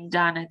was being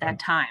done at that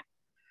time.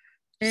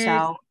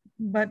 So,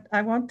 but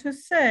I want to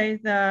say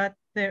that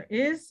there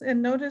is a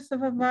notice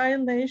of a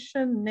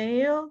violation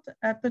nailed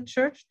at the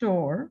church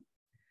door,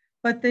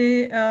 but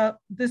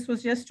this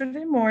was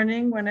yesterday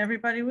morning when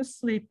everybody was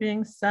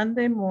sleeping,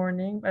 Sunday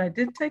morning, but I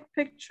did take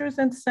pictures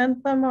and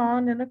sent them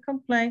on in a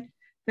complaint.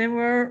 They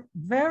were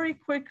very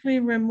quickly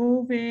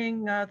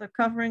removing the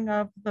covering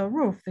of the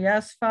roof, the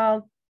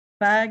asphalt,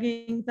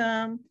 bagging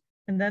them,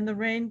 and then the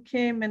rain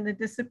came and they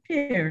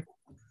disappeared.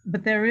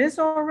 But there is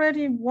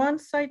already one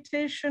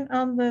citation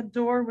on the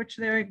door, which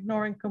they're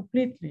ignoring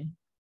completely.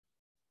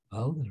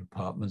 Well, the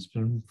department's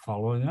been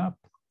following up.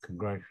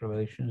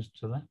 Congratulations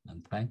to them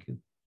and thank you.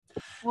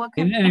 We'll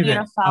In any continue to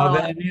event, follow are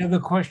there up. any other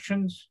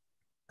questions,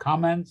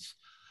 comments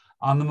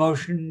on the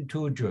motion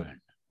to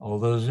adjourn? All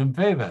those in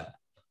favor?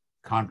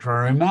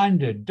 Contrary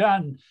minded?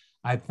 Done.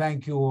 I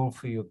thank you all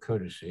for your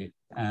courtesy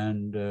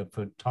and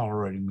for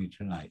tolerating me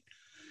tonight.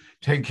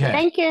 Take care.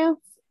 Thank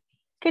you.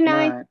 Good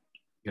night.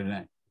 Good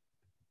night.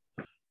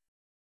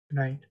 Good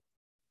night.